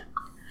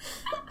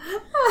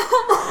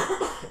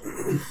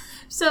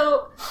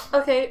 So,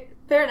 okay,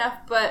 fair enough,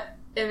 but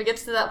if it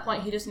gets to that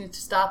point, he just needs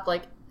to stop,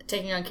 like,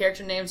 taking on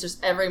character names.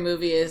 Just every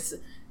movie is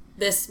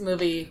this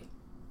movie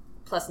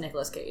plus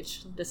Nicolas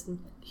Cage.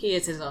 He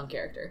is his own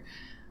character.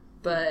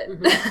 But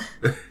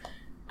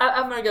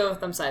I'm going to go with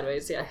them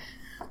sideways, yeah.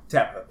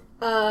 Tap.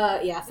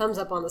 Yeah, thumbs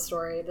up on the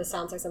story. This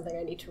sounds like something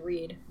I need to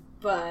read.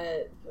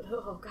 But,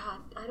 oh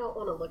god, I don't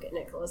want to look at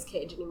Nicolas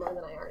Cage any more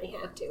than I already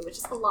have to, which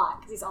is a lot,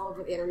 because he's all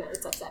over the internet.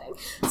 It's upsetting.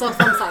 So,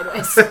 thumb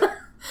sideways.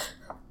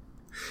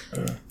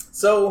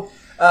 So,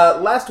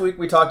 last week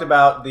we talked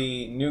about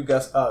the new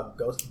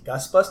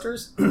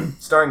Ghostbusters,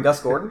 starring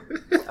Gus Gordon.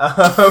 Wait,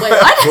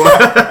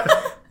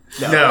 what?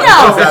 No. No.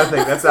 That's not a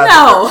thing. That's not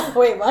No!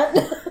 Wait, what?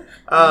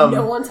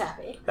 No one's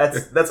happy.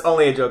 That's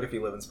only a joke if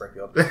you live in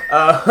Springfield.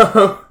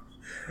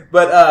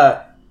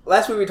 But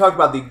last week we talked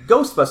about the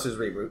Ghostbusters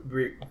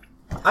reboot.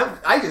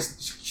 I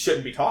just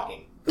shouldn't be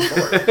talking.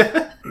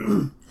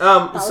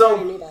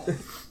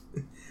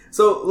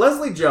 So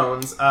Leslie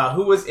Jones,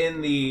 who was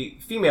in the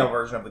female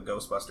version of the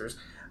Ghostbusters,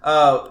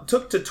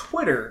 took to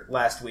Twitter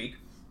last week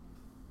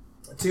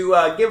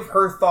to give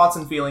her thoughts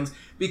and feelings,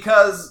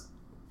 because,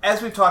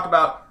 as we've talked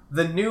about,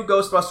 the new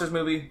Ghostbusters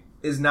movie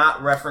is not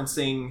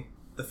referencing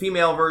the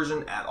female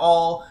version at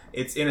all.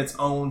 It's in its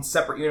own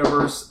separate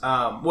universe.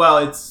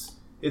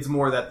 It's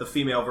more that the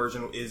female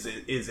version is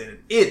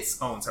in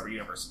its own separate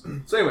universe.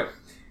 So anyway,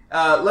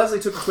 Leslie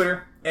took to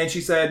Twitter and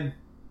she said,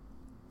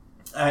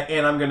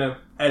 and I'm going to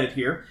edit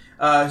here,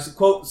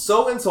 quote,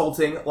 "So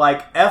insulting,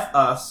 like F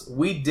us,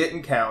 we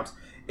didn't count.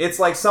 It's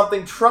like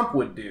something Trump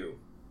would do."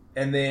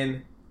 And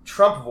then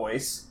Trump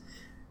voice,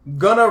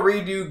 "Gonna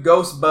redo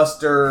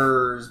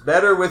Ghostbusters.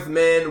 Better with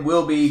men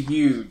will be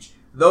huge.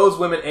 Those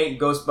women ain't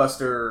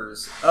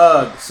Ghostbusters.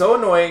 Ugh, so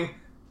annoying.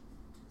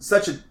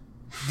 Such a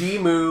D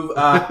move.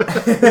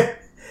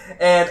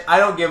 And I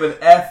don't give an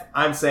F.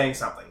 I'm saying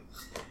something."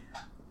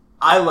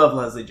 I love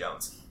Leslie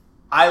Jones.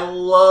 I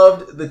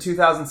loved the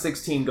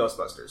 2016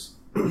 Ghostbusters.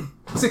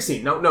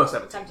 16. No,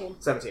 17.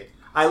 17.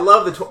 I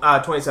love the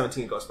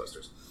 2017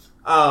 Ghostbusters.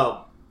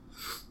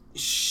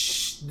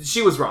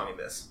 She was wrong in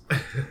this.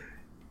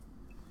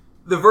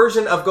 The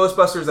version of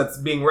Ghostbusters that's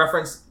being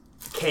referenced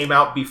came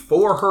out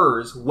before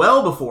hers,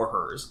 well before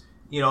hers.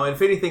 And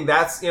if anything,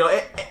 that's,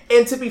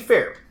 and to be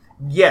fair,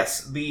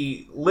 yes,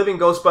 the living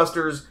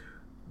Ghostbusters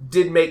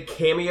did make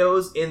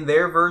cameos in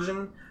their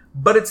version,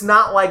 but it's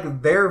not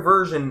like their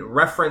version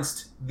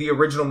referenced the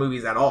original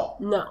movies at all.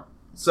 No.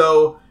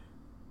 So,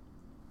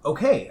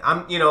 okay,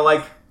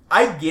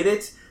 I get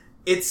it.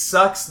 It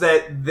sucks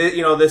that,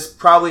 this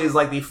probably is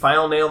like the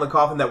final nail in the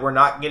coffin that we're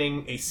not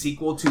getting a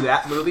sequel to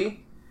that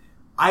movie.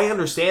 I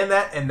understand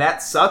that, and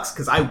that sucks,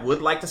 because I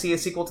would like to see a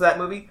sequel to that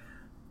movie.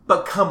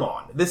 But come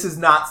on, this is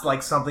not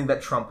like something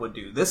that Trump would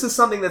do. This is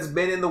something that's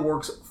been in the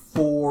works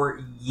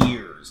for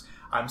years.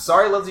 I'm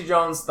sorry, Leslie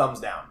Jones, thumbs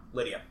down.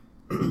 Lydia.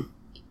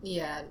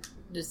 Yeah,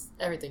 just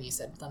everything you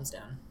said, thumbs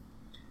down.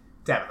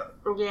 Tabitha.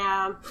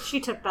 Yeah, she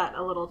took that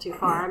a little too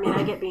far. I mean,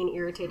 I get being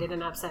irritated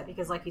and upset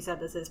because, like you said,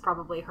 this is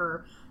probably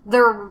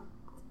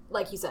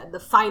like you said, the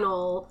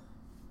final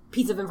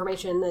piece of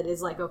information that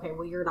is like, okay,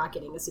 well, you're not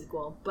getting a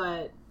sequel.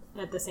 But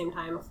at the same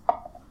time,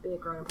 be a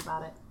grown-up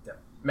about it. Yeah.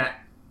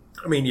 Matt.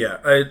 I mean, yeah,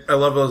 I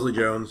love Leslie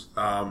Jones,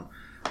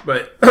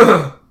 but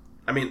I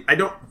mean, I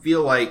don't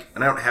feel like,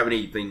 and I don't have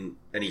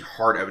any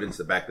hard evidence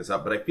to back this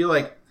up, but I feel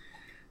like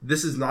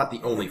this is not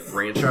the only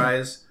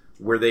franchise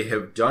where they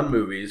have done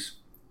movies,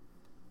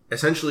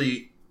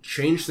 essentially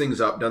changed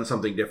things up, done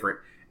something different,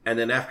 and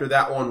then after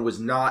that one was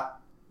not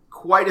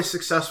quite as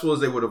successful as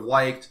they would have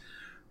liked,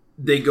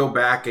 they go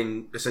back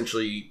and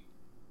essentially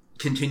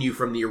continue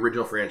from the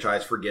original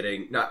franchise,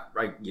 forgetting,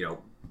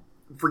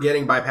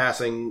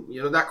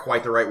 bypassing, not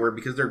quite the right word,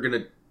 because they're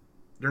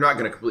not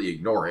gonna completely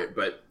ignore it,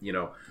 but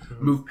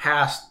move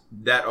past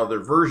that other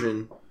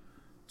version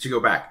to go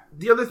back.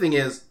 The other thing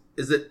is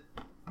that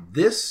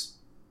this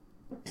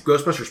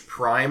Ghostbusters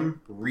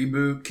Prime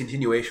reboot,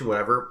 continuation,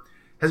 whatever,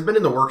 has been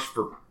in the works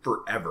for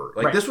forever.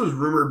 Like, This was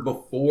rumored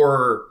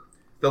before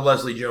the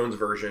Leslie Jones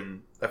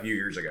version a few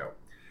years ago.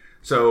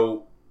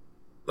 So,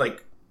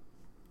 like,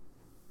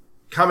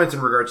 comments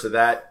in regards to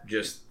that,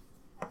 just,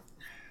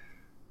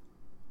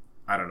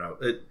 I don't know.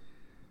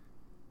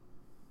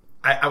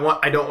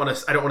 I don't want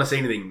to say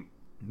anything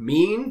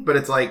mean, but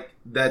it's like,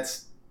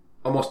 that's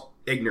almost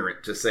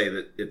ignorant to say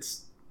that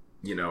it's,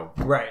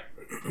 right,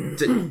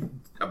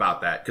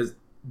 about that, because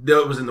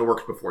that was in the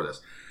works before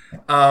this.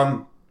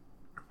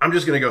 I'm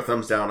just gonna go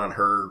thumbs down on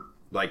her,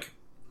 like,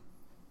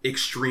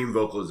 extreme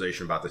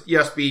vocalization about this.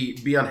 Yes,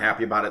 be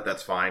unhappy about it.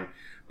 That's fine,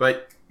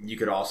 but you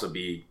could also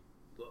be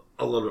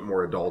a little bit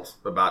more adult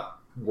about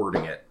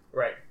wording it.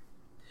 Right.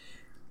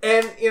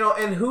 And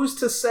and who's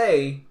to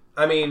say?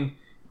 I mean,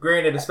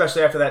 granted,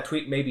 especially after that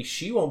tweet, maybe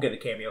she won't get a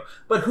cameo.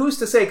 But who's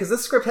to say? Because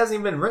this script hasn't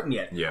even been written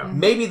yet. Yeah.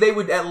 Maybe they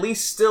would at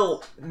least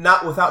still,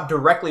 not without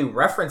directly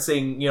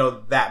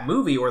referencing that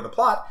movie or the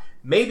plot,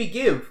 maybe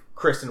give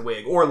Kristen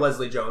Wiig or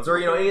Leslie Jones or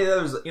any of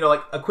those,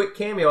 like a quick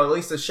cameo, at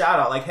least a shout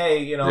out, like,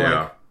 hey,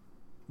 like,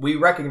 we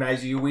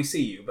recognize you, we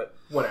see you, but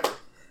whatever.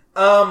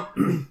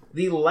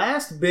 The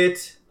last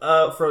bit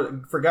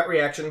for gut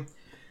reaction.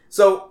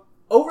 So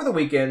over the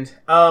weekend,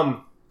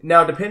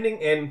 now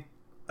depending, and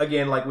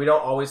again, like, we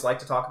don't always like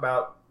to talk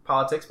about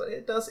politics, but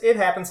it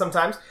happens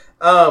sometimes.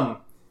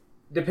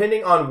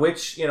 Depending on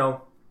which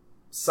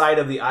side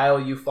of the aisle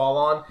you fall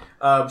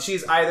on,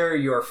 she's either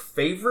your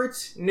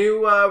favorite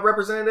new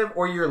representative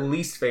or your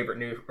least favorite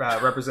new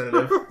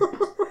representative.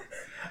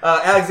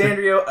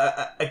 Alexandria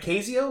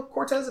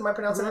Ocasio-Cortez, am I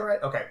pronouncing that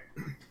right? Okay.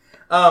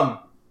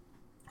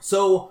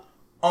 So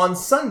on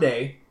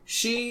Sunday,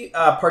 she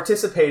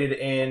participated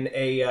in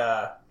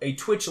a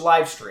Twitch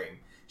live stream.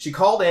 She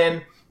called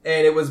in,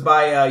 and it was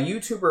by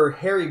YouTuber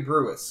Harry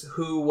Brewis,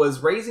 who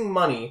was raising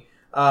money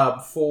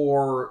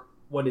for,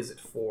 what is it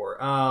for?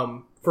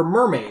 For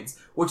Mermaids,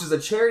 which is a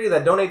charity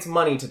that donates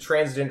money to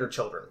transgender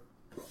children.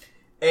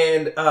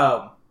 And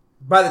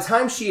by the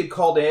time she had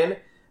called in,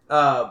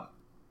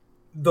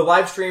 the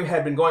live stream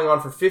had been going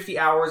on for 50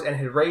 hours and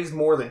had raised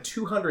more than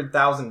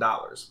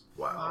 $200,000.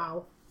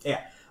 Wow.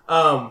 Yeah.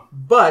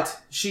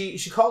 But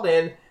she called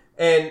in,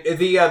 and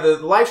the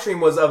live stream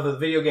was of the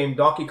video game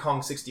Donkey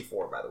Kong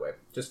 64, by the way,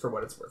 just for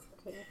what it's worth.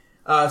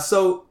 Okay.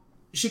 So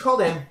she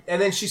called in,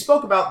 and then she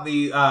spoke about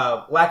the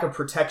lack of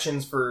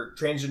protections for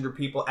transgender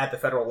people at the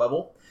federal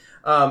level.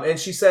 And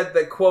she said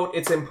that, quote,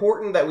 "It's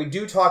important that we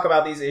do talk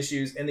about these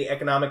issues in the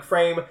economic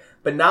frame,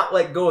 but not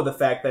let go of the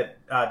fact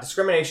that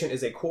discrimination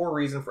is a core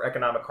reason for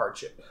economic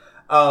hardship."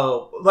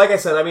 Like I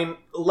said, I mean,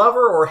 love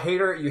her or hate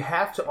her, you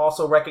have to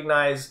also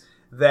recognize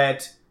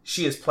that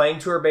she is playing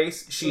to her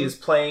base. She is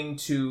playing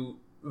to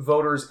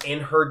voters in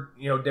her,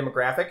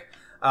 demographic,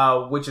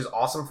 which is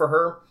awesome for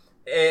her.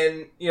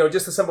 And,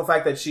 just the simple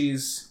fact that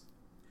she's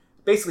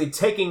basically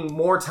taking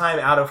more time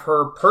out of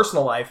her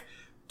personal life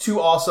to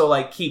also,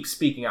 like, keep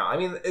speaking out. I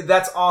mean,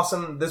 that's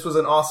awesome. This was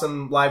an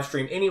awesome live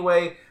stream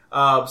anyway.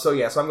 So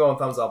I'm going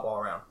thumbs up all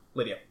around.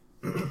 Lydia.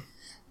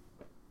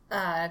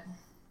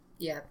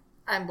 Yeah,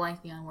 I'm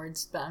blanking on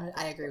words, but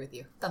I agree with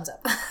you. Thumbs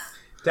up.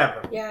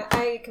 Tabitha. Yeah,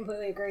 I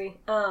completely agree.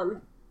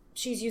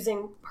 She's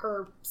using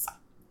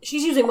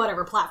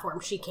whatever platform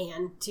she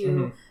can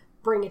to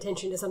bring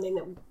attention to something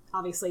that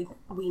obviously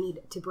we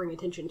need to bring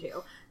attention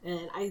to.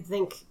 And I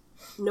think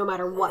no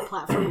matter what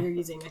platform you're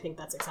using, I think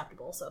that's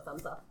acceptable. So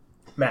thumbs up.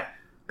 Matt.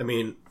 I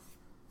mean,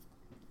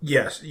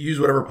 yes, use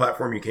whatever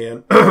platform you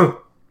can.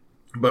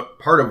 But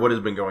part of what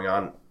has been going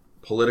on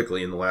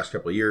politically in the last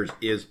couple of years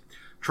is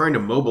trying to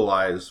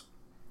mobilize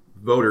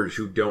voters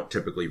who don't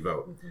typically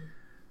vote. Mm-hmm.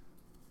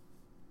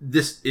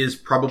 This is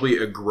probably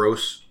a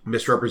gross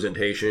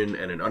misrepresentation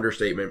and an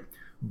understatement,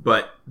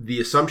 but the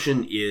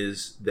assumption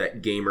is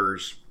that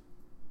gamers,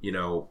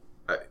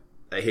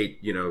 I hate,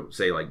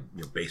 say like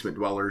basement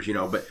dwellers,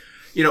 but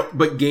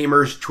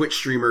gamers, Twitch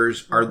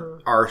streamers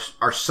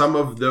are some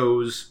of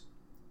those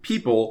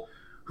people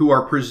who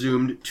are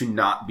presumed to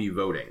not be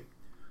voting.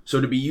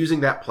 So to be using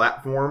that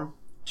platform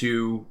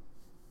to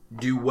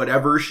do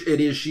whatever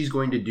it is she's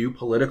going to do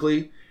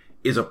politically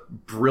is a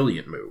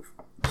brilliant move.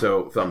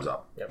 So, thumbs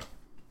up. Yep.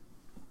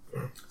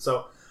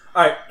 So,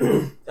 all right.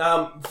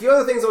 A few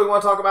other things that we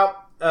want to talk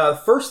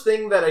about. First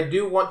thing that I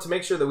do want to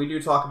make sure that we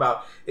do talk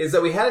about is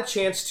that we had a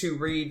chance to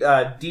read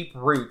Deep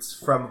Roots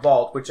from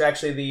Vault, which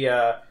actually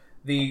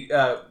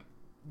the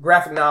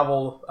graphic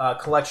novel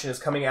collection is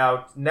coming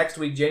out next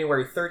week,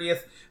 January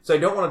 30th. So I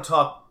don't want to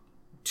talk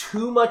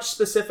too much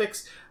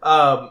specifics,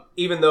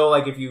 even though,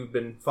 like, if you've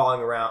been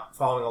following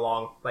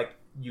along, like,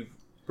 you've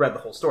read the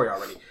whole story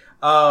already.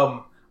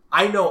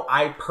 I know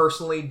I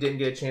personally didn't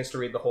get a chance to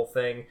read the whole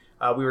thing.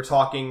 We were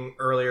talking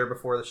earlier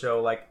before the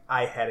show, like,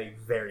 I had a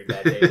very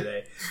bad day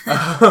today.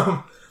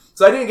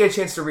 So I didn't get a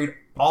chance to read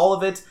all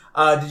of it.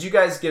 Did you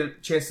guys get a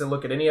chance to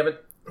look at any of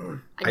it?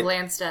 I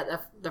glanced at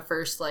the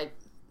first, like,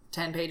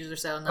 10 pages or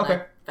so, and then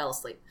I fell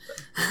asleep.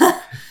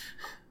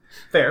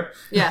 Fair.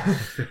 Yeah.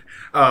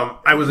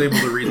 I was able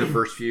to read the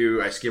first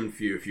few. I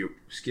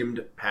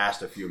skimmed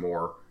past a few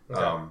more,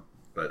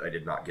 but I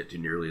did not get to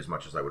nearly as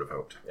much as I would have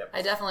hoped. Yep.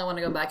 I definitely want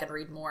to go back and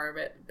read more of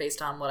it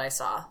based on what I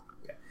saw.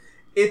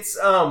 It's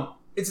an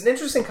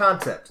interesting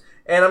concept,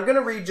 and I'm going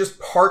to read just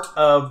part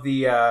of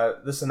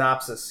the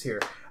synopsis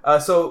here.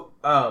 So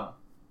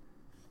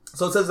it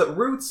says that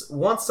roots,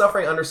 once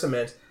suffering under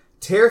cement,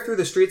 tear through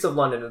the streets of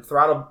London and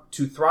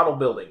throttle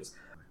buildings.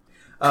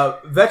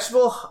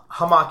 Vegetable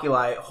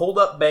homunculi hold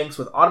up banks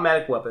with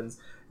automatic weapons.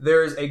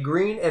 There is a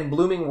green and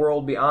blooming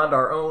world beyond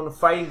our own,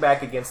 fighting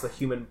back against the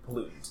human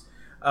pollutants.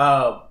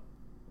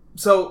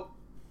 So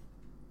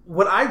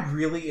what I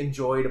really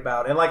enjoyed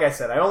about, and like I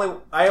said, I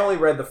only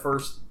read the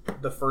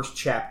first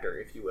chapter,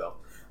 if you will.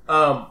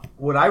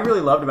 What I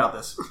really loved about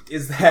this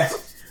is that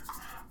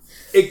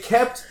it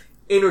kept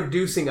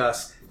introducing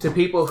us to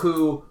people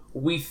who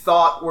we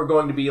thought were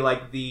going to be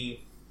like the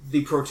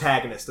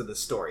protagonist of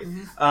this story.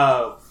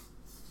 Mm-hmm.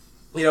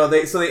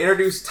 They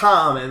introduced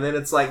Tom, and then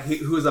it's like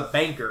who's a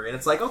banker, and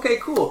it's like, okay,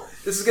 cool.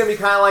 This is going to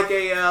be kind of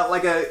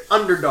like a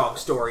underdog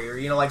story,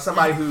 or like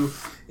somebody who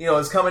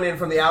is coming in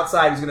from the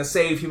outside who's going to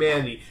save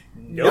humanity.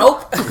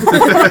 Nope.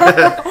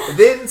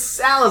 Then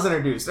Sal is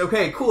introduced.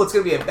 Okay, cool. It's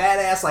going to be a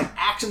badass like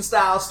action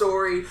style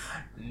story.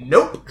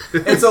 Nope.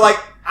 And so like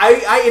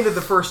I ended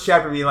the first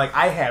chapter being like,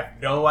 I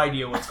have no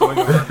idea what's going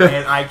on,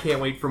 and I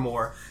can't wait for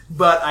more.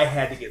 But I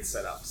had to get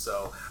set up.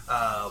 So,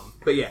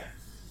 but yeah.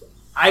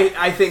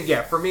 I think,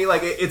 yeah, for me,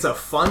 like, it's a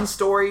fun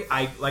story.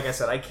 Like I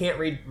said, I can't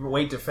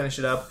wait to finish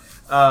it up.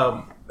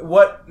 Now,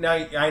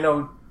 I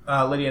know,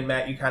 Lydia and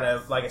Matt, you kind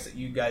of, like I said,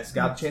 you guys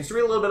got a chance to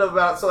read a little bit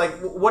about it. So, like,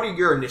 what are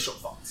your initial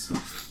thoughts?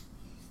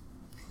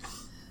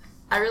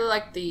 I really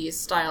like the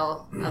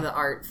style of the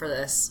art for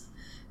this.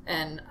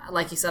 And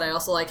like you said, I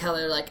also like how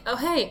they're like, oh,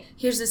 hey,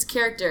 here's this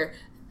character.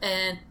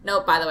 And,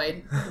 nope, by the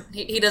way,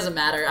 he doesn't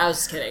matter. I was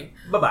just kidding.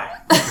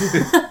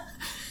 Bye-bye.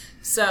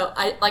 So,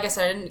 like I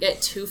said, I didn't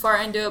get too far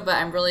into it, but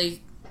I'm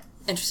really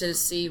interested to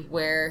see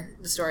where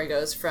the story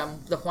goes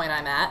from the point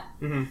I'm at.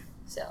 Mm-hmm.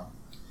 So,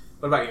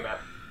 what about you, Matt?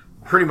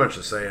 Pretty much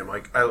the same.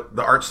 Like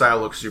the art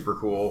style looks super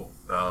cool.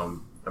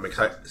 I'm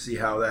excited to see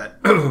how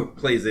that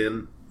plays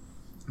in,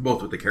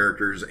 both with the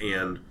characters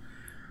and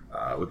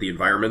with the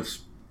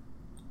environments.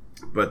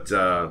 But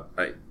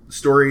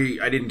story,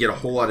 I didn't get a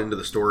whole lot into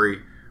the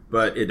story,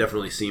 but it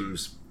definitely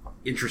seems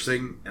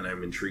interesting, and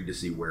I'm intrigued to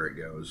see where it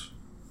goes.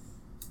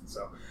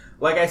 So,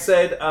 like I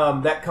said,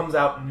 that comes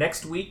out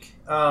next week.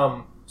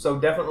 So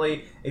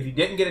definitely, if you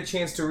didn't get a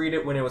chance to read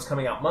it when it was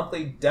coming out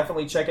monthly,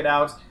 definitely check it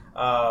out.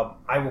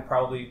 I will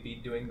probably be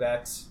doing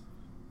that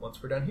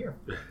once we're done here.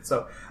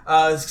 So,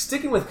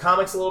 sticking with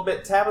comics a little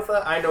bit,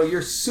 Tabitha, I know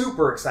you're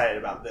super excited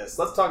about this.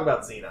 Let's talk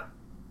about Xena.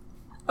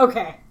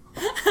 Okay.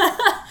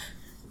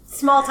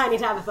 Small, tiny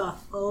Tabitha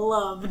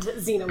loved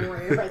Xena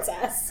Warrior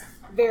Princess.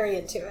 Very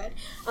into it.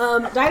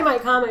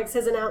 Dynamite Comics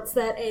has announced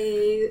that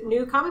a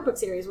new comic book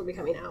series will be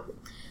coming out.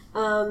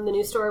 The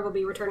new story will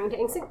be returning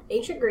to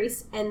ancient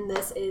Greece, and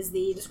this is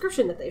the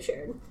description that they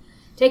shared.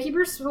 Take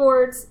your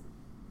swords,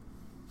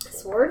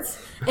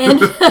 and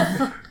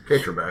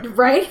paperback,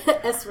 right?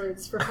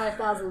 S-words for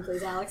 5,000,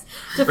 please, Alex.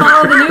 To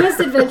follow the newest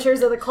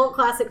adventures of the cult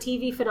classic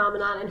TV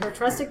phenomenon and her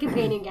trusted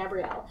companion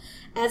Gabrielle,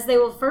 as they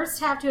will first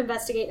have to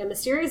investigate a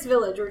mysterious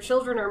village where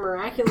children are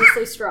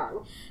miraculously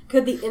strong.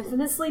 Could the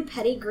infamously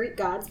petty Greek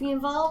gods be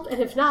involved?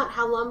 And if not,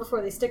 how long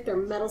before they stick their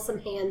meddlesome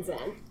hands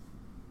in?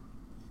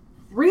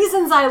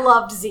 Reasons I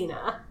loved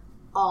Xena.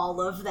 All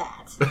of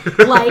that.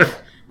 Like,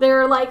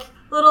 there are, like,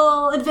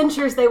 little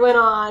adventures they went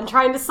on,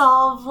 trying to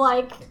solve,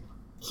 like,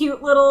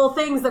 cute little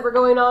things that were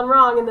going on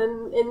wrong and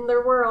then in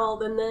their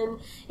world. And then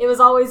it was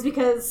always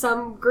because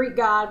some Greek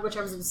god, which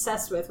I was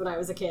obsessed with when I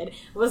was a kid,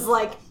 was,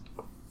 like,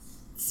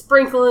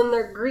 sprinkling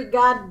their Greek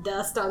god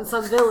dust on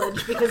some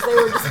village because they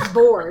were just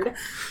bored.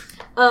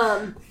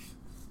 I'm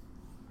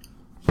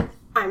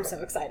I'm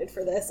so excited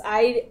for this.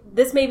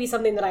 This may be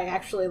something that I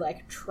actually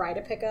like try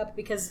to pick up,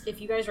 because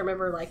if you guys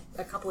remember, like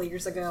a couple of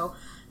years ago,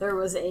 there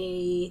was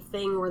a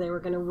thing where they were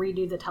going to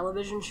redo the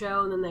television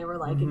show, and then they were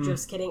like,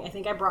 just kidding. I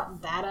think I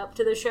brought that up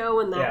to the show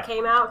when that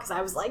came out, because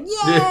I was like,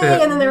 yay!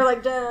 And then they were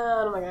like,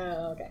 done. I'm like,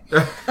 oh,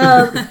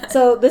 okay.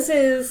 So this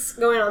is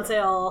going on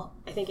sale,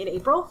 I think, in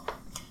April,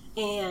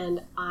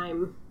 and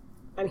I'm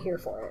here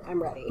for it.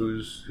 I'm ready.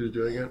 Who's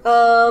doing it?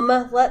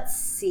 Let's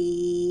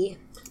see.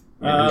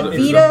 Who's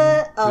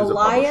Vita a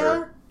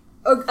Alaya.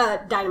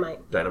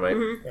 Dynamite. Dynamite.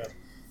 Mm-hmm.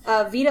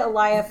 Yeah. Vita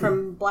Alaya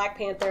from Black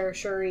Panther,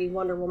 Shuri,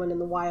 Wonder Woman in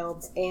the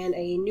Wilds, and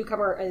a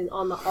newcomer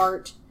on the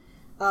art,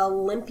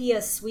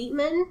 Olympia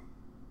Sweetman.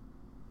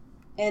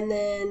 And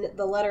then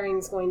the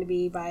lettering's going to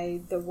be by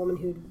the woman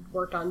who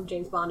worked on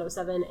James Bond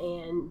 07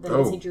 and the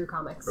Nancy Drew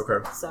comics.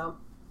 Okay. So.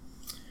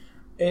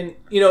 And,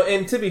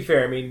 and to be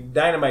fair, I mean,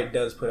 Dynamite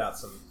does put out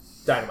some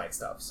Dynamite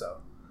stuff, so.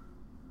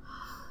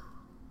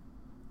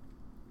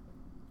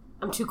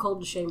 I'm too cold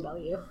to shame bell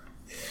you.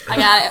 I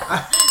got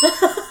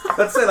it.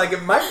 Let's say, like,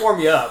 it might warm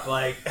you up,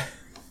 like.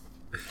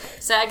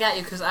 So I got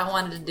you because I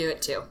wanted to do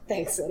it too.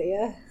 Thanks,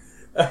 Lydia.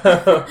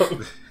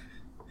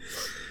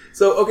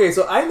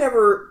 So I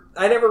never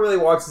really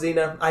watched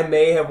Xena. I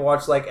may have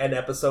watched like an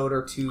episode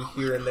or two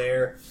here and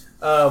there,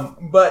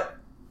 but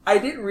I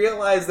didn't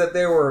realize that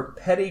there were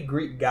petty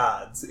Greek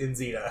gods in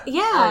Xena.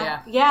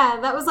 Yeah.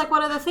 That was like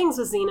one of the things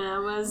with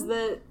Xena, was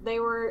that they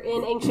were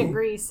in ancient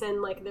Greece,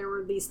 and like there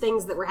were these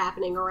things that were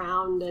happening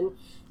around, and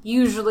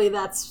usually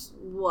that's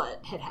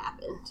what had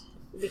happened.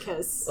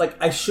 Because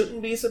like, I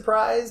shouldn't be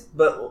surprised,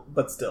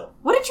 but still.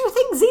 What did you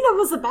think Xena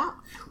was about?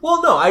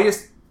 Well, no, I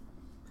just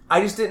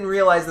didn't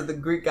realize that the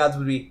Greek gods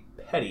would be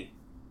petty.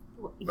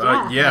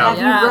 Have you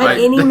read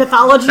any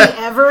mythology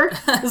ever?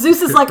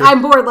 Zeus is like,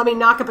 I'm bored, let me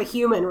knock up a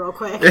human real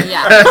quick.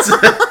 Yeah. That's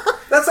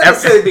not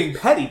necessarily being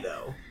petty,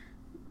 though.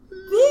 He's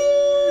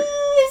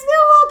being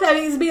a little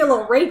petty, he's being a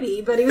little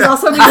rapey, but he was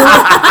also being a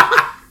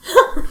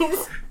little petty.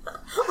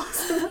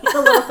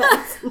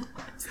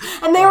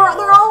 And they're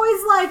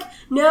always like,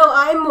 no,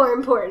 I'm more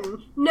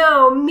important.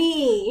 No,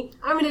 me.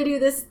 I'm going to do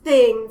this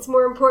thing. It's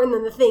more important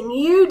than the thing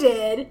you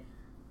did.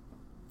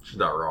 She's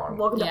not wrong.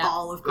 Welcome to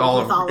all of Greek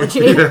All mythology.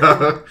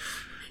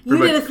 You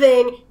did a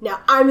thing,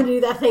 now I'm going to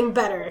do that thing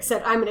better,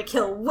 except I'm going to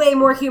kill way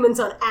more humans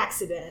on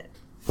accident.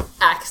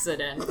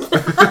 Accident.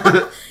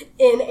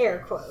 In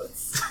air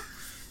quotes.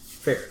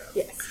 Fair enough.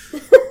 Yes.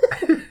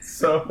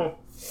 So,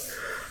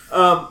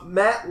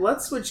 Matt,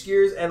 let's switch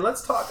gears and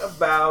let's talk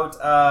about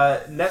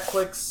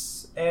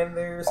Netflix and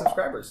their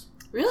subscribers.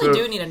 Really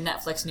do need a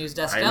Netflix news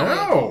desk, I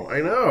don't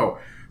we? know.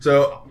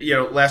 So,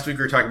 last week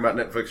we were talking about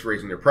Netflix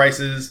raising their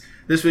prices.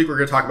 This week we're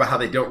going to talk about how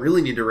they don't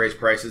really need to raise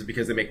prices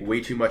because they make way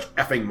too much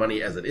effing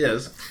money as it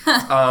is.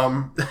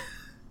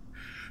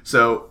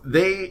 So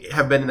they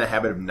have been in the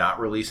habit of not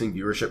releasing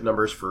viewership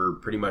numbers for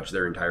pretty much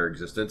their entire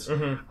existence.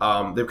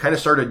 Mm-hmm. They've kind of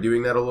started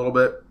doing that a little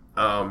bit.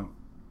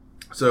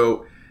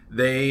 So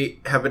they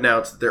have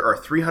announced that there are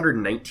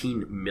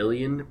 319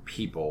 million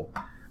people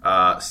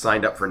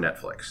signed up for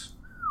Netflix.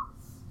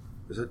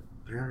 Is it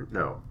 300?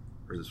 No.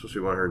 Or is it supposed to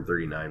be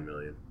 139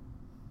 million?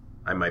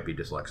 I might be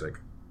dyslexic.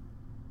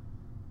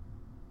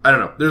 I don't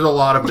know. There's a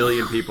lot of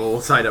million people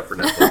signed up for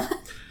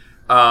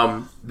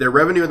Netflix. Their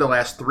revenue in the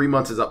last 3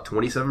 months is up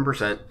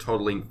 27%,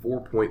 totaling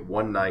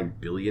 $4.19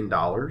 billion.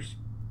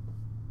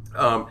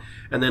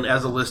 And then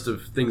as a list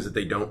of things that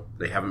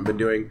they haven't been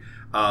doing,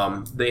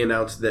 they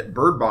announced that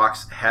Bird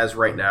Box has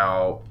right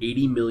now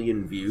 80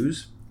 million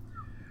views.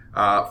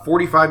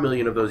 45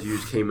 million of those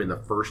views came in the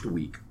first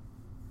week.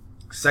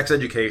 Sex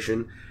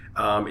Education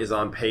is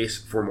on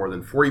pace for more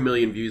than 40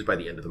 million views by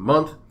the end of the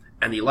month.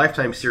 And the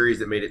Lifetime series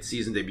that made its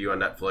season debut on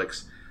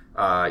Netflix,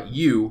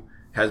 You,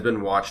 has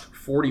been watched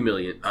 40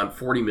 million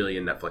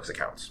Netflix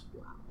accounts.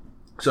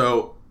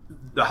 So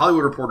the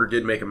Hollywood Reporter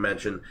did make a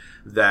mention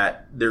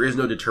that there is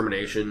no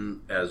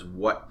determination as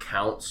what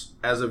counts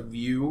as a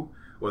view,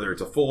 whether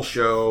it's a full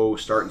show,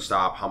 start and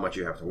stop, how much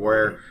you have to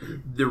wear.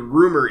 The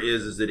rumor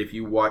is that if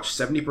you watch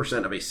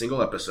 70% of a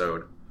single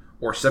episode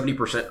or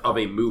 70% of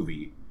a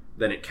movie,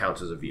 then it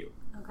counts as a view.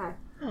 Okay.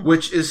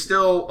 Which is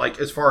still, like,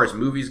 as far as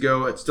movies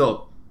go, it's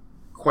still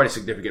quite a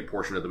significant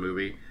portion of the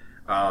movie.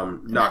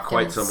 Not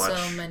quite so much.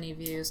 So many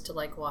views to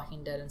like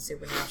Walking Dead and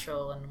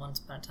Supernatural and Once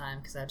Upon a Time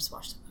because I just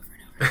watched them over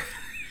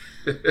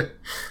and over.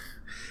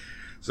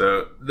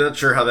 So not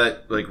sure how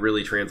that like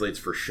really translates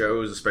for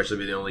shows,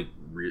 especially if it only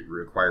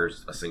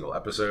requires a single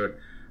episode.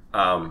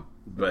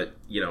 But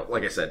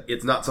like I said,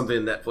 it's not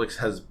something Netflix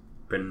has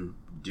been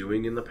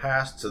doing in the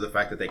past. So the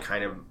fact that they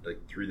kind of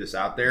like threw this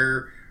out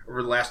there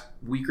over the last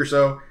week or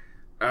so,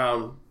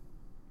 I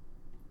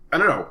don't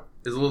know.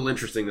 It's a little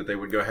interesting that they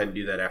would go ahead and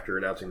do that after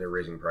announcing they're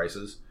raising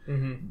prices.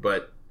 Mm-hmm.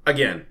 But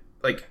again,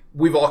 like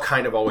we've all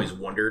kind of always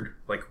wondered,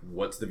 like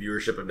what's the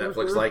viewership of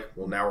Netflix like?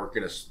 Well, now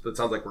it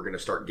sounds like we're gonna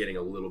start getting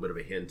a little bit of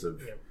a hint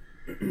of,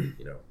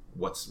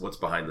 what's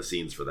behind the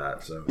scenes for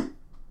that. So,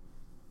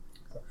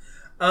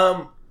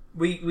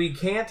 we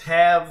can't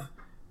have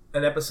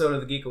an episode of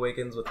the Geek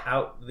Awakens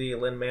without the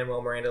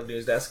Lin-Manuel Miranda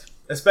news desk.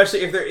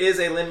 Especially if there is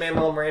a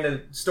Lin-Manuel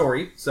Miranda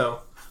story,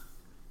 so...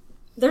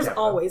 There's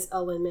always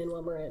a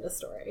Lin-Manuel Miranda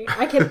story.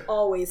 I can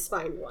always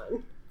find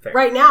one. Fair.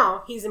 Right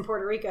now, he's in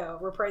Puerto Rico,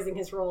 reprising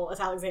his role as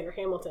Alexander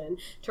Hamilton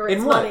to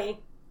raise money.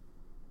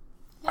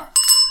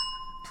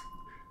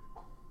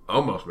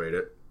 Almost made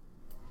it.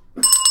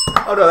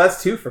 Oh no,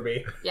 that's 2 for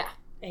me. Yeah.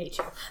 I hate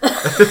you.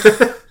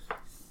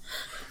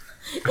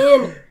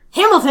 In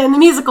Hamilton, the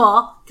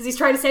musical, because he's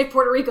trying to save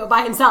Puerto Rico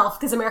by himself,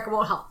 because America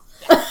won't help.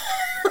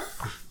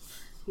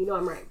 You know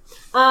I'm right.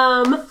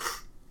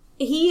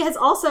 He has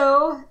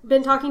also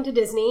been talking to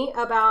Disney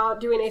about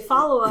doing a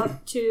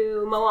follow-up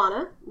to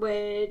Moana,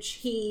 which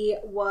he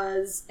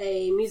was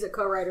a music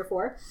co-writer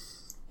for.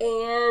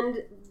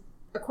 And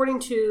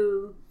according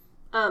to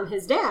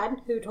his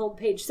dad, who told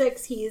Page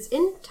Six, he's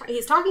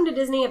talking to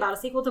Disney about a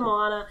sequel to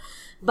Moana,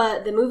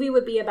 but the movie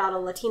would be about a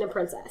Latina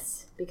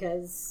princess,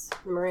 because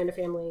the Miranda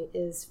family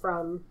is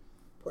from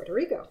Puerto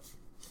Rico.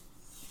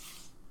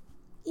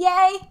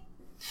 Yay!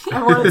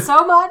 I want it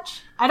so much.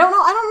 I don't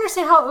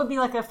understand how it would be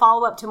like a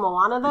follow-up to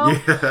Moana, though.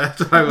 Yeah, that's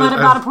what I was, but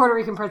about a Puerto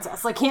Rican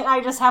princess. Like, can't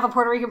I just have a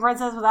Puerto Rican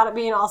princess without it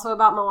being also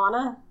about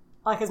Moana?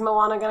 Like, is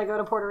Moana going to go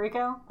to Puerto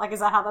Rico? Like,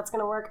 is that how that's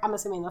going to work? I'm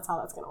assuming that's how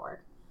that's going to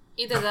work.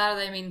 Either that or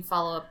they mean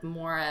follow up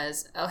more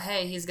as, oh,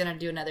 hey, he's going to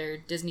do another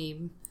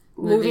Disney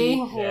Movie?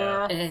 movie.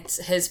 Yeah. And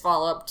it's his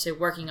follow up to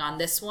working on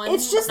this one.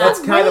 It's just That's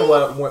the kind way,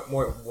 of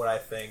what I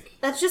think.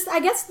 That's just, I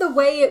guess, the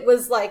way it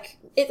was like...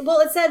 It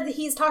said that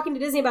he's talking to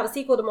Disney about a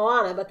sequel to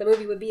Moana, but the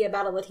movie would be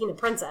about a Latina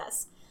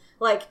princess.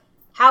 Like,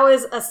 how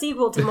is a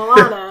sequel to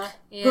Moana,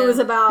 Yeah. who is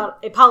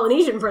about a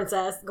Polynesian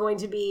princess, going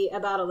to be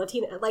about a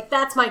Latina... Like,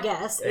 that's my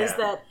guess, is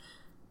that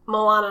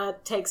Moana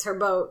takes her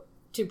boat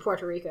to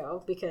Puerto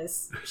Rico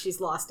because she's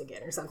lost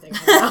again or something.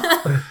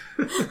 I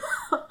don't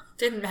know.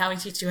 Didn't Maui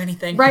teach you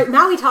anything? Right,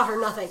 Maui taught her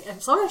nothing.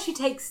 As long as she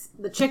takes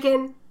the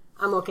chicken,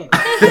 I'm okay with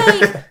it.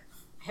 Hey!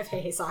 I have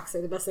hey socks.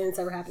 They're the best thing that's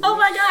ever happened to Oh me.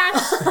 my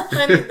gosh!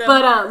 I need them.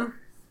 But,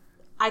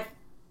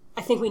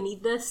 I think we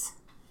need this.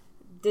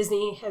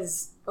 Disney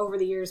has, over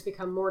the years,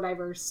 become more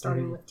diverse,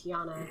 starting with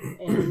Tiana,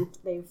 and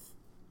they've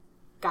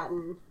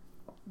gotten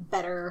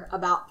better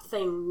about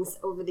things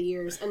over the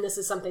years, and this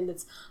is something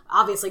that's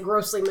obviously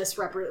grossly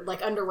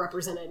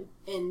underrepresented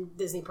in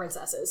Disney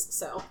princesses,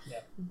 so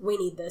we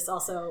need this.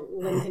 Also,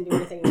 Lynn can do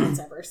anything he wants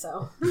ever,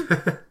 so.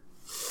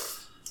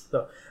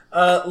 So,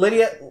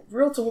 Lydia,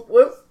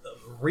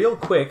 real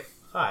quick,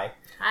 hi.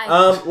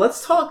 Hi.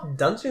 Let's talk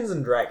Dungeons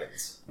and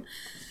Dragons.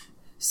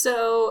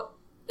 So,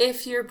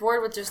 if you're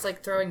bored with just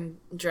like throwing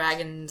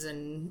dragons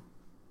and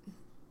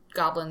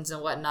goblins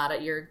and whatnot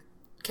at your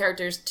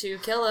characters to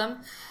kill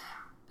them,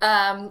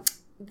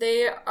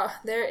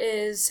 there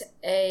is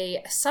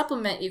a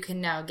supplement you can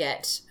now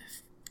get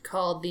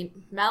called the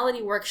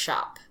Malady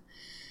Workshop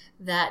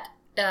that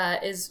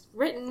is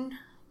written...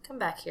 Come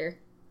back here.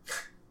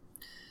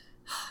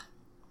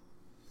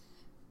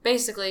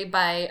 Basically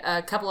by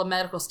a couple of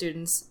medical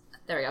students.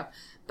 There we go.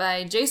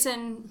 By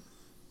Jason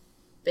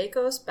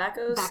Bacos,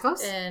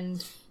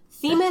 and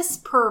Themis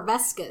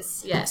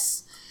Pervescus.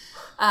 yes.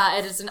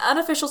 It is an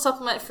unofficial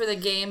supplement for the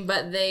game,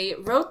 but they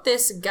wrote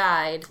this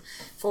guide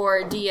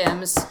for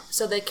DMs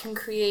so they can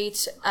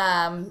create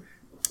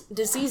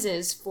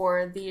diseases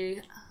for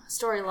the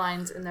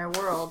storylines in their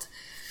world.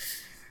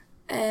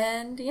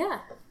 And yeah,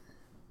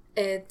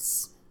 it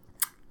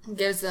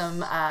gives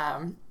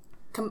them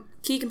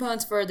key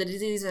components for the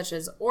disease, such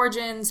as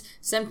origins,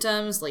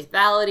 symptoms,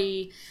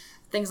 lethality,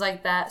 things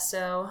like that.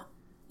 So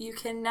you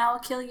can now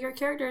kill your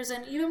characters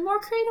in even more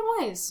creative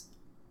ways.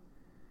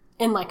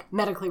 In, like,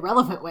 medically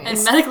relevant ways.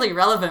 In medically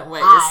relevant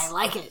ways. I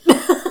like it.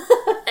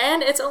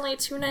 And it's only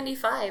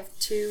 $2.95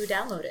 to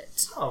download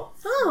it. Oh,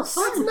 fun.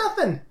 that's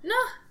nothing. No.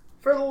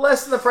 For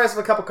less than the price of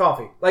a cup of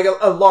coffee. Like,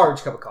 a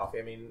large cup of coffee,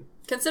 I mean...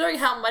 Considering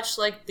how much,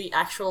 like, the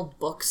actual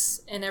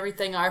books and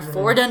everything are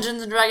for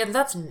Dungeons and Dragons,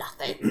 that's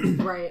nothing.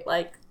 Right.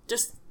 Like,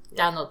 just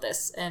download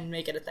this and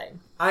make it a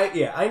thing. I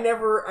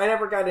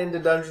never got into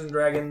Dungeons and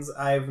Dragons.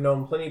 I've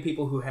known plenty of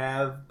people who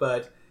have,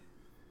 but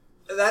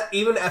that,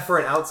 even for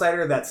an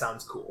outsider, that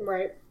sounds cool.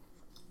 Right.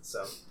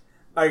 So,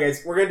 alright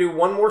guys, we're going to do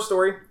one more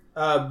story.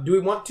 Do we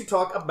want to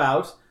talk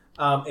about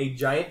a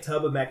giant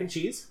tub of mac and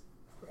cheese?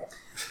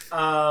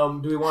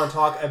 Do we want to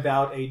talk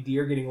about a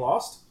deer getting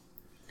lost?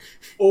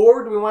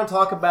 Or do we want to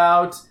talk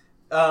about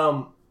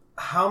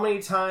how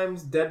many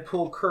times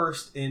Deadpool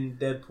cursed in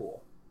Deadpool?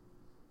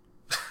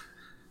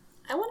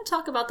 I want to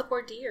talk about the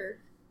poor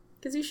deer,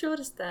 because you showed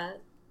us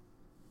that.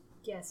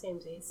 Yeah,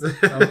 samesies.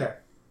 Okay.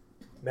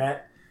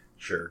 Matt?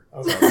 Sure.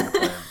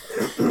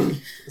 Okay.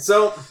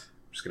 So... I'm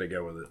just going to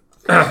go with it.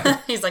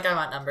 He's like, I'm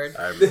outnumbered.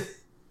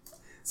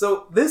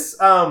 So this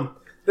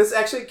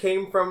actually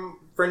came from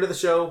friend of the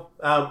show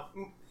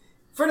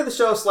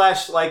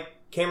 / like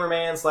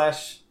cameraman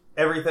 /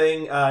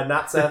 everything,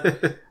 not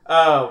Seth.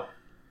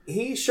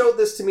 He showed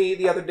this to me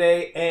the other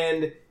day,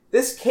 and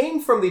this came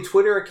from the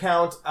Twitter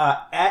account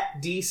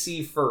at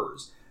DC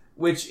Furs,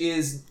 which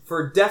is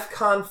for DEF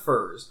CON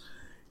Furs.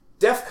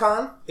 DEF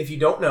CON, if you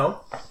don't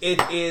know,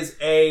 it is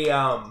a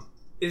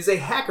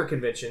hacker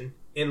convention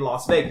in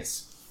Las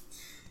Vegas.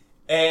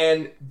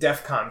 And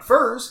DEF CON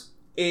Furs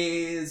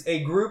is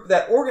a group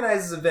that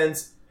organizes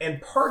events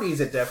and parties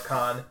at DEF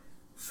CON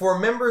for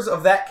members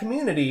of that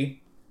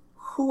community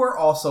who are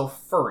also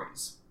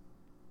furries.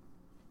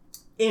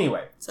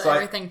 Anyway. So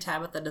everything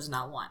Tabitha does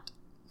not want.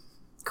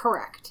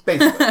 Correct.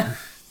 Basically.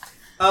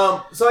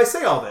 So I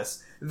say all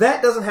this.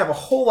 That doesn't have a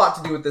whole lot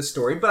to do with this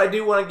story, but I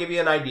do want to give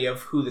you an idea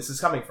of who this is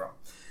coming from.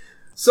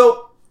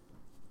 So,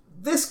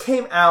 this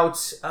came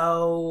out,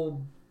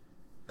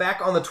 back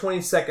on the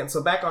 22nd,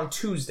 so back on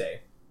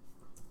Tuesday.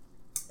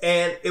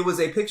 And it was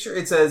a picture,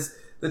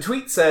 the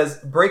tweet says,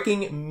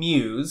 "Breaking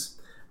Muse.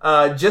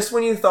 Just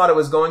when you thought it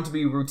was going to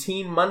be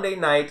routine Monday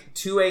night,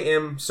 2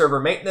 a.m. server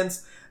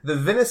maintenance, the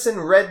Venison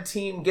Red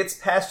team gets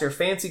past your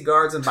fancy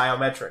guards and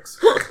biometrics."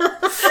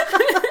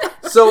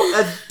 So,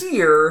 a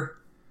deer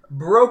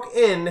broke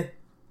in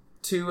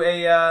to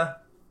a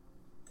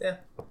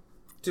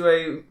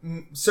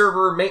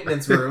server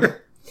maintenance room,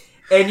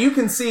 and you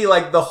can see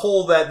like the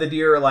hole that the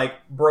deer like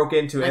broke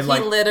into, and he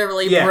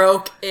literally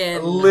broke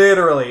in.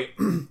 Literally.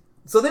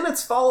 So then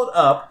it's followed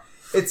up.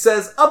 It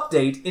says,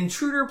 "Update: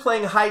 Intruder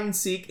playing hide and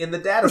seek in the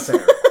data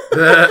center."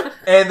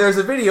 And there's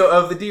a video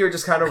of the deer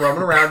just kind of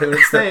roaming around doing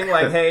its thing,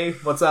 like, "Hey,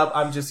 what's up?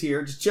 I'm just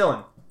here, just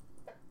chilling."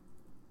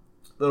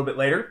 A little bit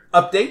later,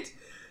 update.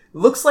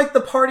 Looks like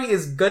the party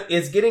is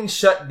getting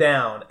shut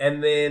down,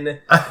 and then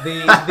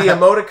the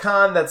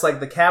emoticon that's like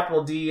the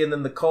capital D and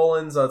then the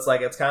colon, so it's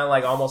kind of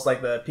like almost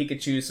like the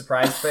Pikachu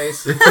surprise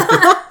face, and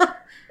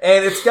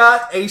it's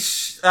got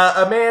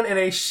a man in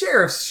a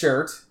sheriff's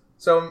shirt,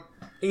 so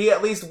he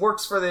at least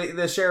works for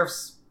the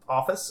sheriff's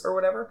office or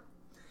whatever.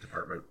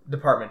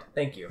 Department.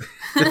 Thank you.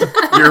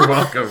 You're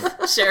welcome.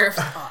 Sheriff's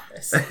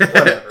office.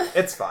 Whatever.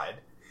 It's fine.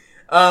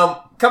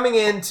 Coming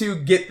in to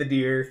get the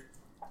deer,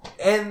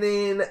 and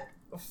then.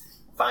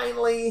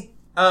 Finally,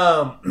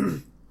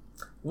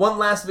 one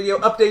last video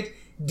update.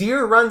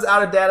 Deer runs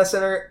out of data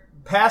center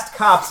past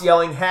cops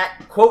yelling,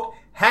 quote,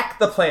 "Hack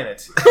the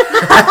planet."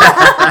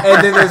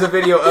 And then there's a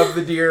video of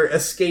the deer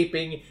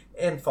escaping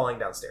and falling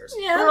downstairs.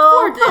 Yeah,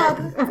 poor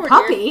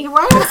puppy.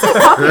 Why did I say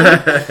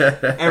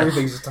puppy?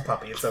 Everything's just a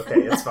puppy. It's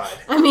okay. It's fine.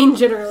 I mean,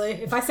 generally,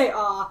 if I say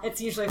aw, it's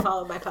usually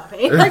followed by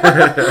puppy. Like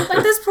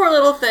this poor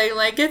little thing,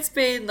 like it's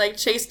being like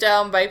chased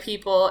down by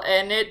people,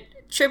 and it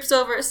trips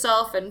over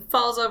itself and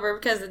falls over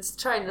because it's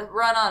trying to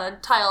run on a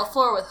tile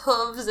floor with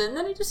hooves, and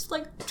then it just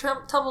like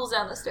tumbles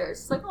down the stairs.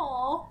 It's like,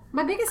 aww.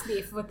 My biggest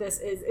beef with this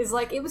is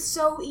like, it was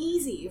so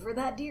easy for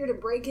that deer to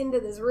break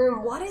into this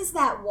room. What is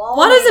that wall?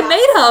 What is it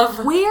made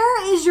of?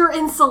 Where is your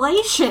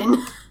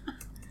insulation?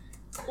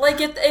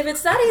 Like, if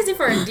it's that easy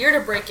for a deer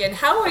to break in,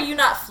 how are you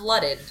not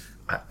flooded?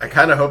 I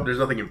kind of hope there's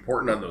nothing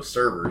important on those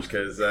servers,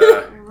 because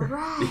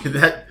right.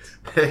 that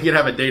you can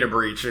have a data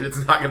breach, and it's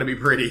not going to be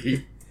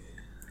pretty.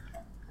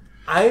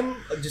 I'm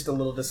just a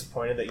little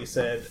disappointed that you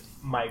said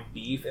my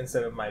beef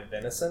instead of my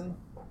venison.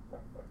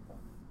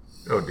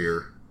 Oh,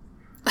 dear.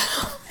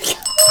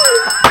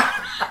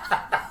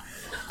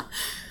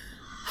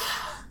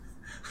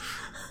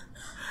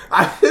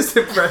 I'm just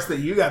impressed that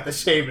you got the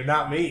shame and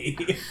not me.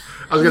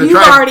 You've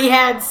already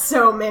had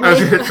so many. I was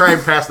going to try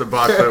and pass the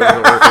box, but it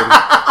wasn't working.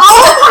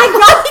 Oh my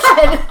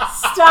god!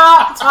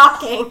 Stop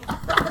talking.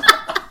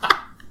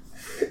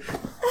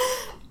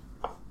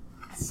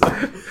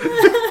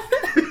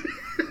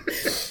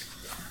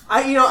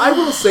 I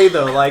will say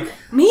though, like,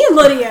 me and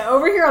Lydia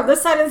over here on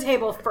this side of the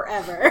table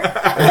forever.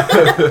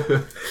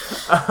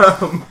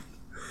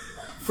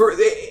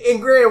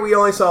 And granted, we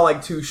only saw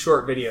like 2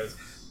 short videos,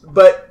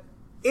 but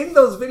in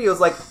those videos,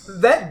 like,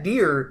 that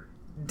deer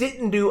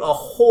didn't do a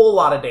whole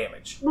lot of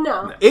damage.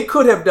 No, it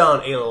could have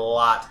done a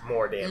lot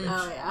more damage.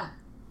 Oh yeah,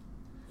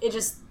 it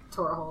just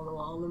tore a hole in the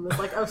wall and was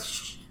like, "Oh,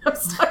 I'm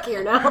stuck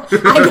here now.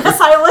 I guess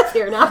I live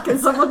here now. Can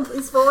someone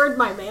please forward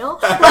my mail?"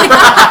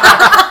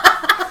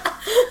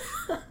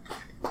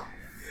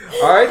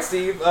 All right,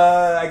 Steve.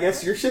 I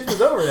guess your shift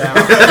is over now.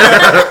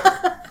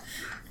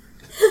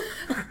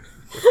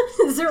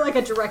 Is there like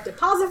a direct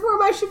deposit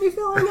form I should be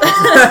filling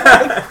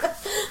out?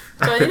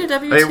 Do I need a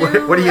W-2? Hey,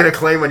 what are you going to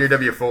claim on your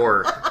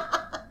W-4?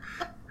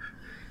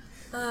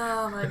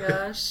 Oh my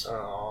gosh.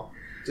 Oh,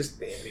 just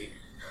Bambi.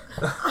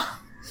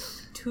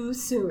 Too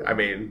soon. I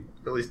mean,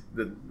 at least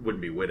it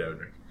wouldn't be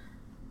widowed.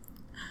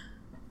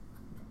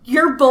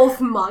 You're both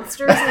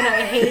monsters, and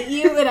I hate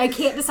you, and I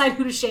can't decide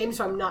who to shame,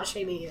 so I'm not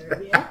shaming either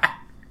of you.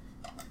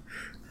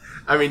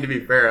 I mean, to be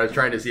fair, I was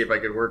trying to see if I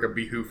could work a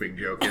behoofing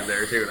joke in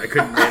there, too, and I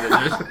couldn't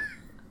manage it.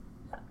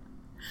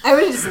 I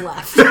would have just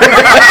left.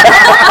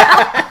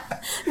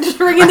 Just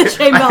ringing the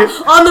shame bell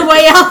on the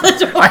way out the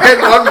door. I had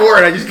one more,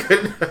 and I just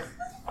couldn't.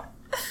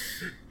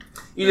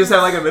 You just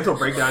have like a mental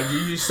breakdown.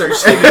 You just start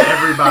shaming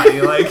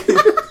everybody. Like,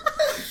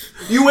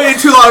 you waited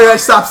too long at that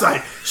stop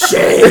sign.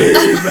 Shame.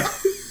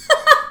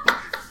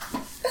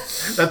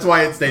 That's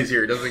why it stays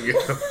here. It doesn't go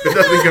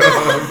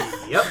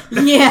home. Yep.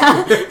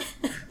 Yeah.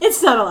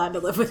 It's not allowed to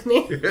live with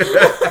me.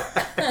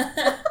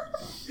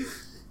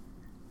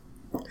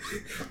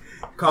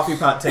 Coffee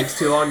pot takes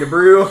too long to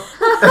brew.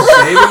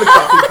 Shame in the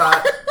coffee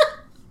pot.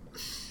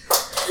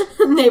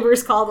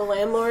 Neighbors call the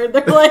landlord.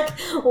 They're like,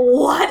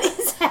 "What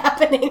is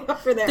happening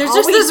over there? There's All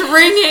just we- this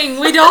ringing.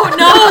 We don't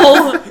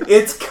know.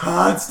 It's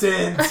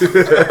constant. It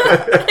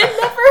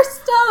never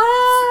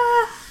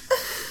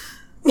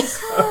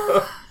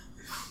stops.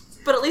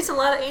 But at least a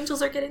lot of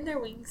angels are getting their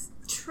wings.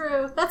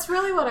 True. That's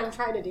really what I'm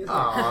trying to do here.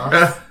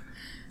 Aww.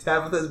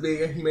 Tabitha's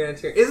being a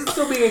humanitarian. Is it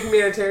still being a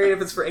humanitarian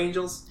if it's for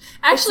angels?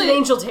 Actually, Actually,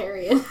 an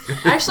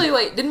angeltarian. actually,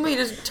 wait. Didn't we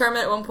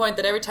determine at one point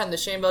that every time the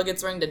shame bell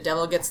gets ring, the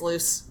devil gets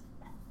loose?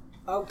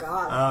 Oh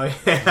God. Oh,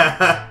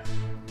 yeah.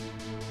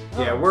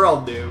 Yeah, we're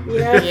all doomed.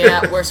 Yeah.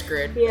 Yeah, we're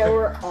screwed. Yeah,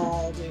 we're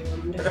all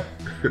doomed.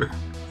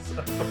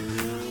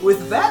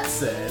 With that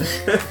said,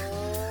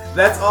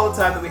 that's all the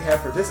time that we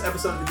have for this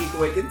episode of the Geek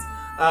Awakens.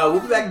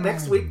 We'll be back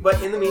next week,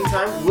 but in the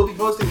meantime, we'll be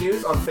posting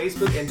news on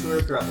Facebook and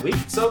Twitter throughout the week,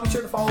 so be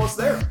sure to follow us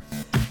there.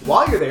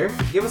 While you're there,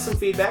 give us some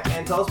feedback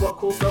and tell us what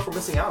cool stuff we're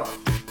missing out on.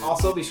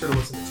 Also, be sure to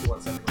listen to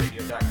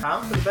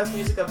 217radio.com for the best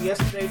music of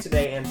yesterday,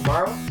 today, and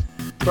tomorrow.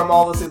 From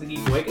all of us at the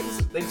Geek Awakens,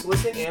 thanks for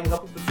listening, and we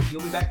hope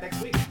you'll be back next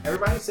week.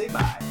 Everybody say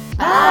bye.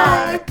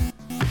 Bye.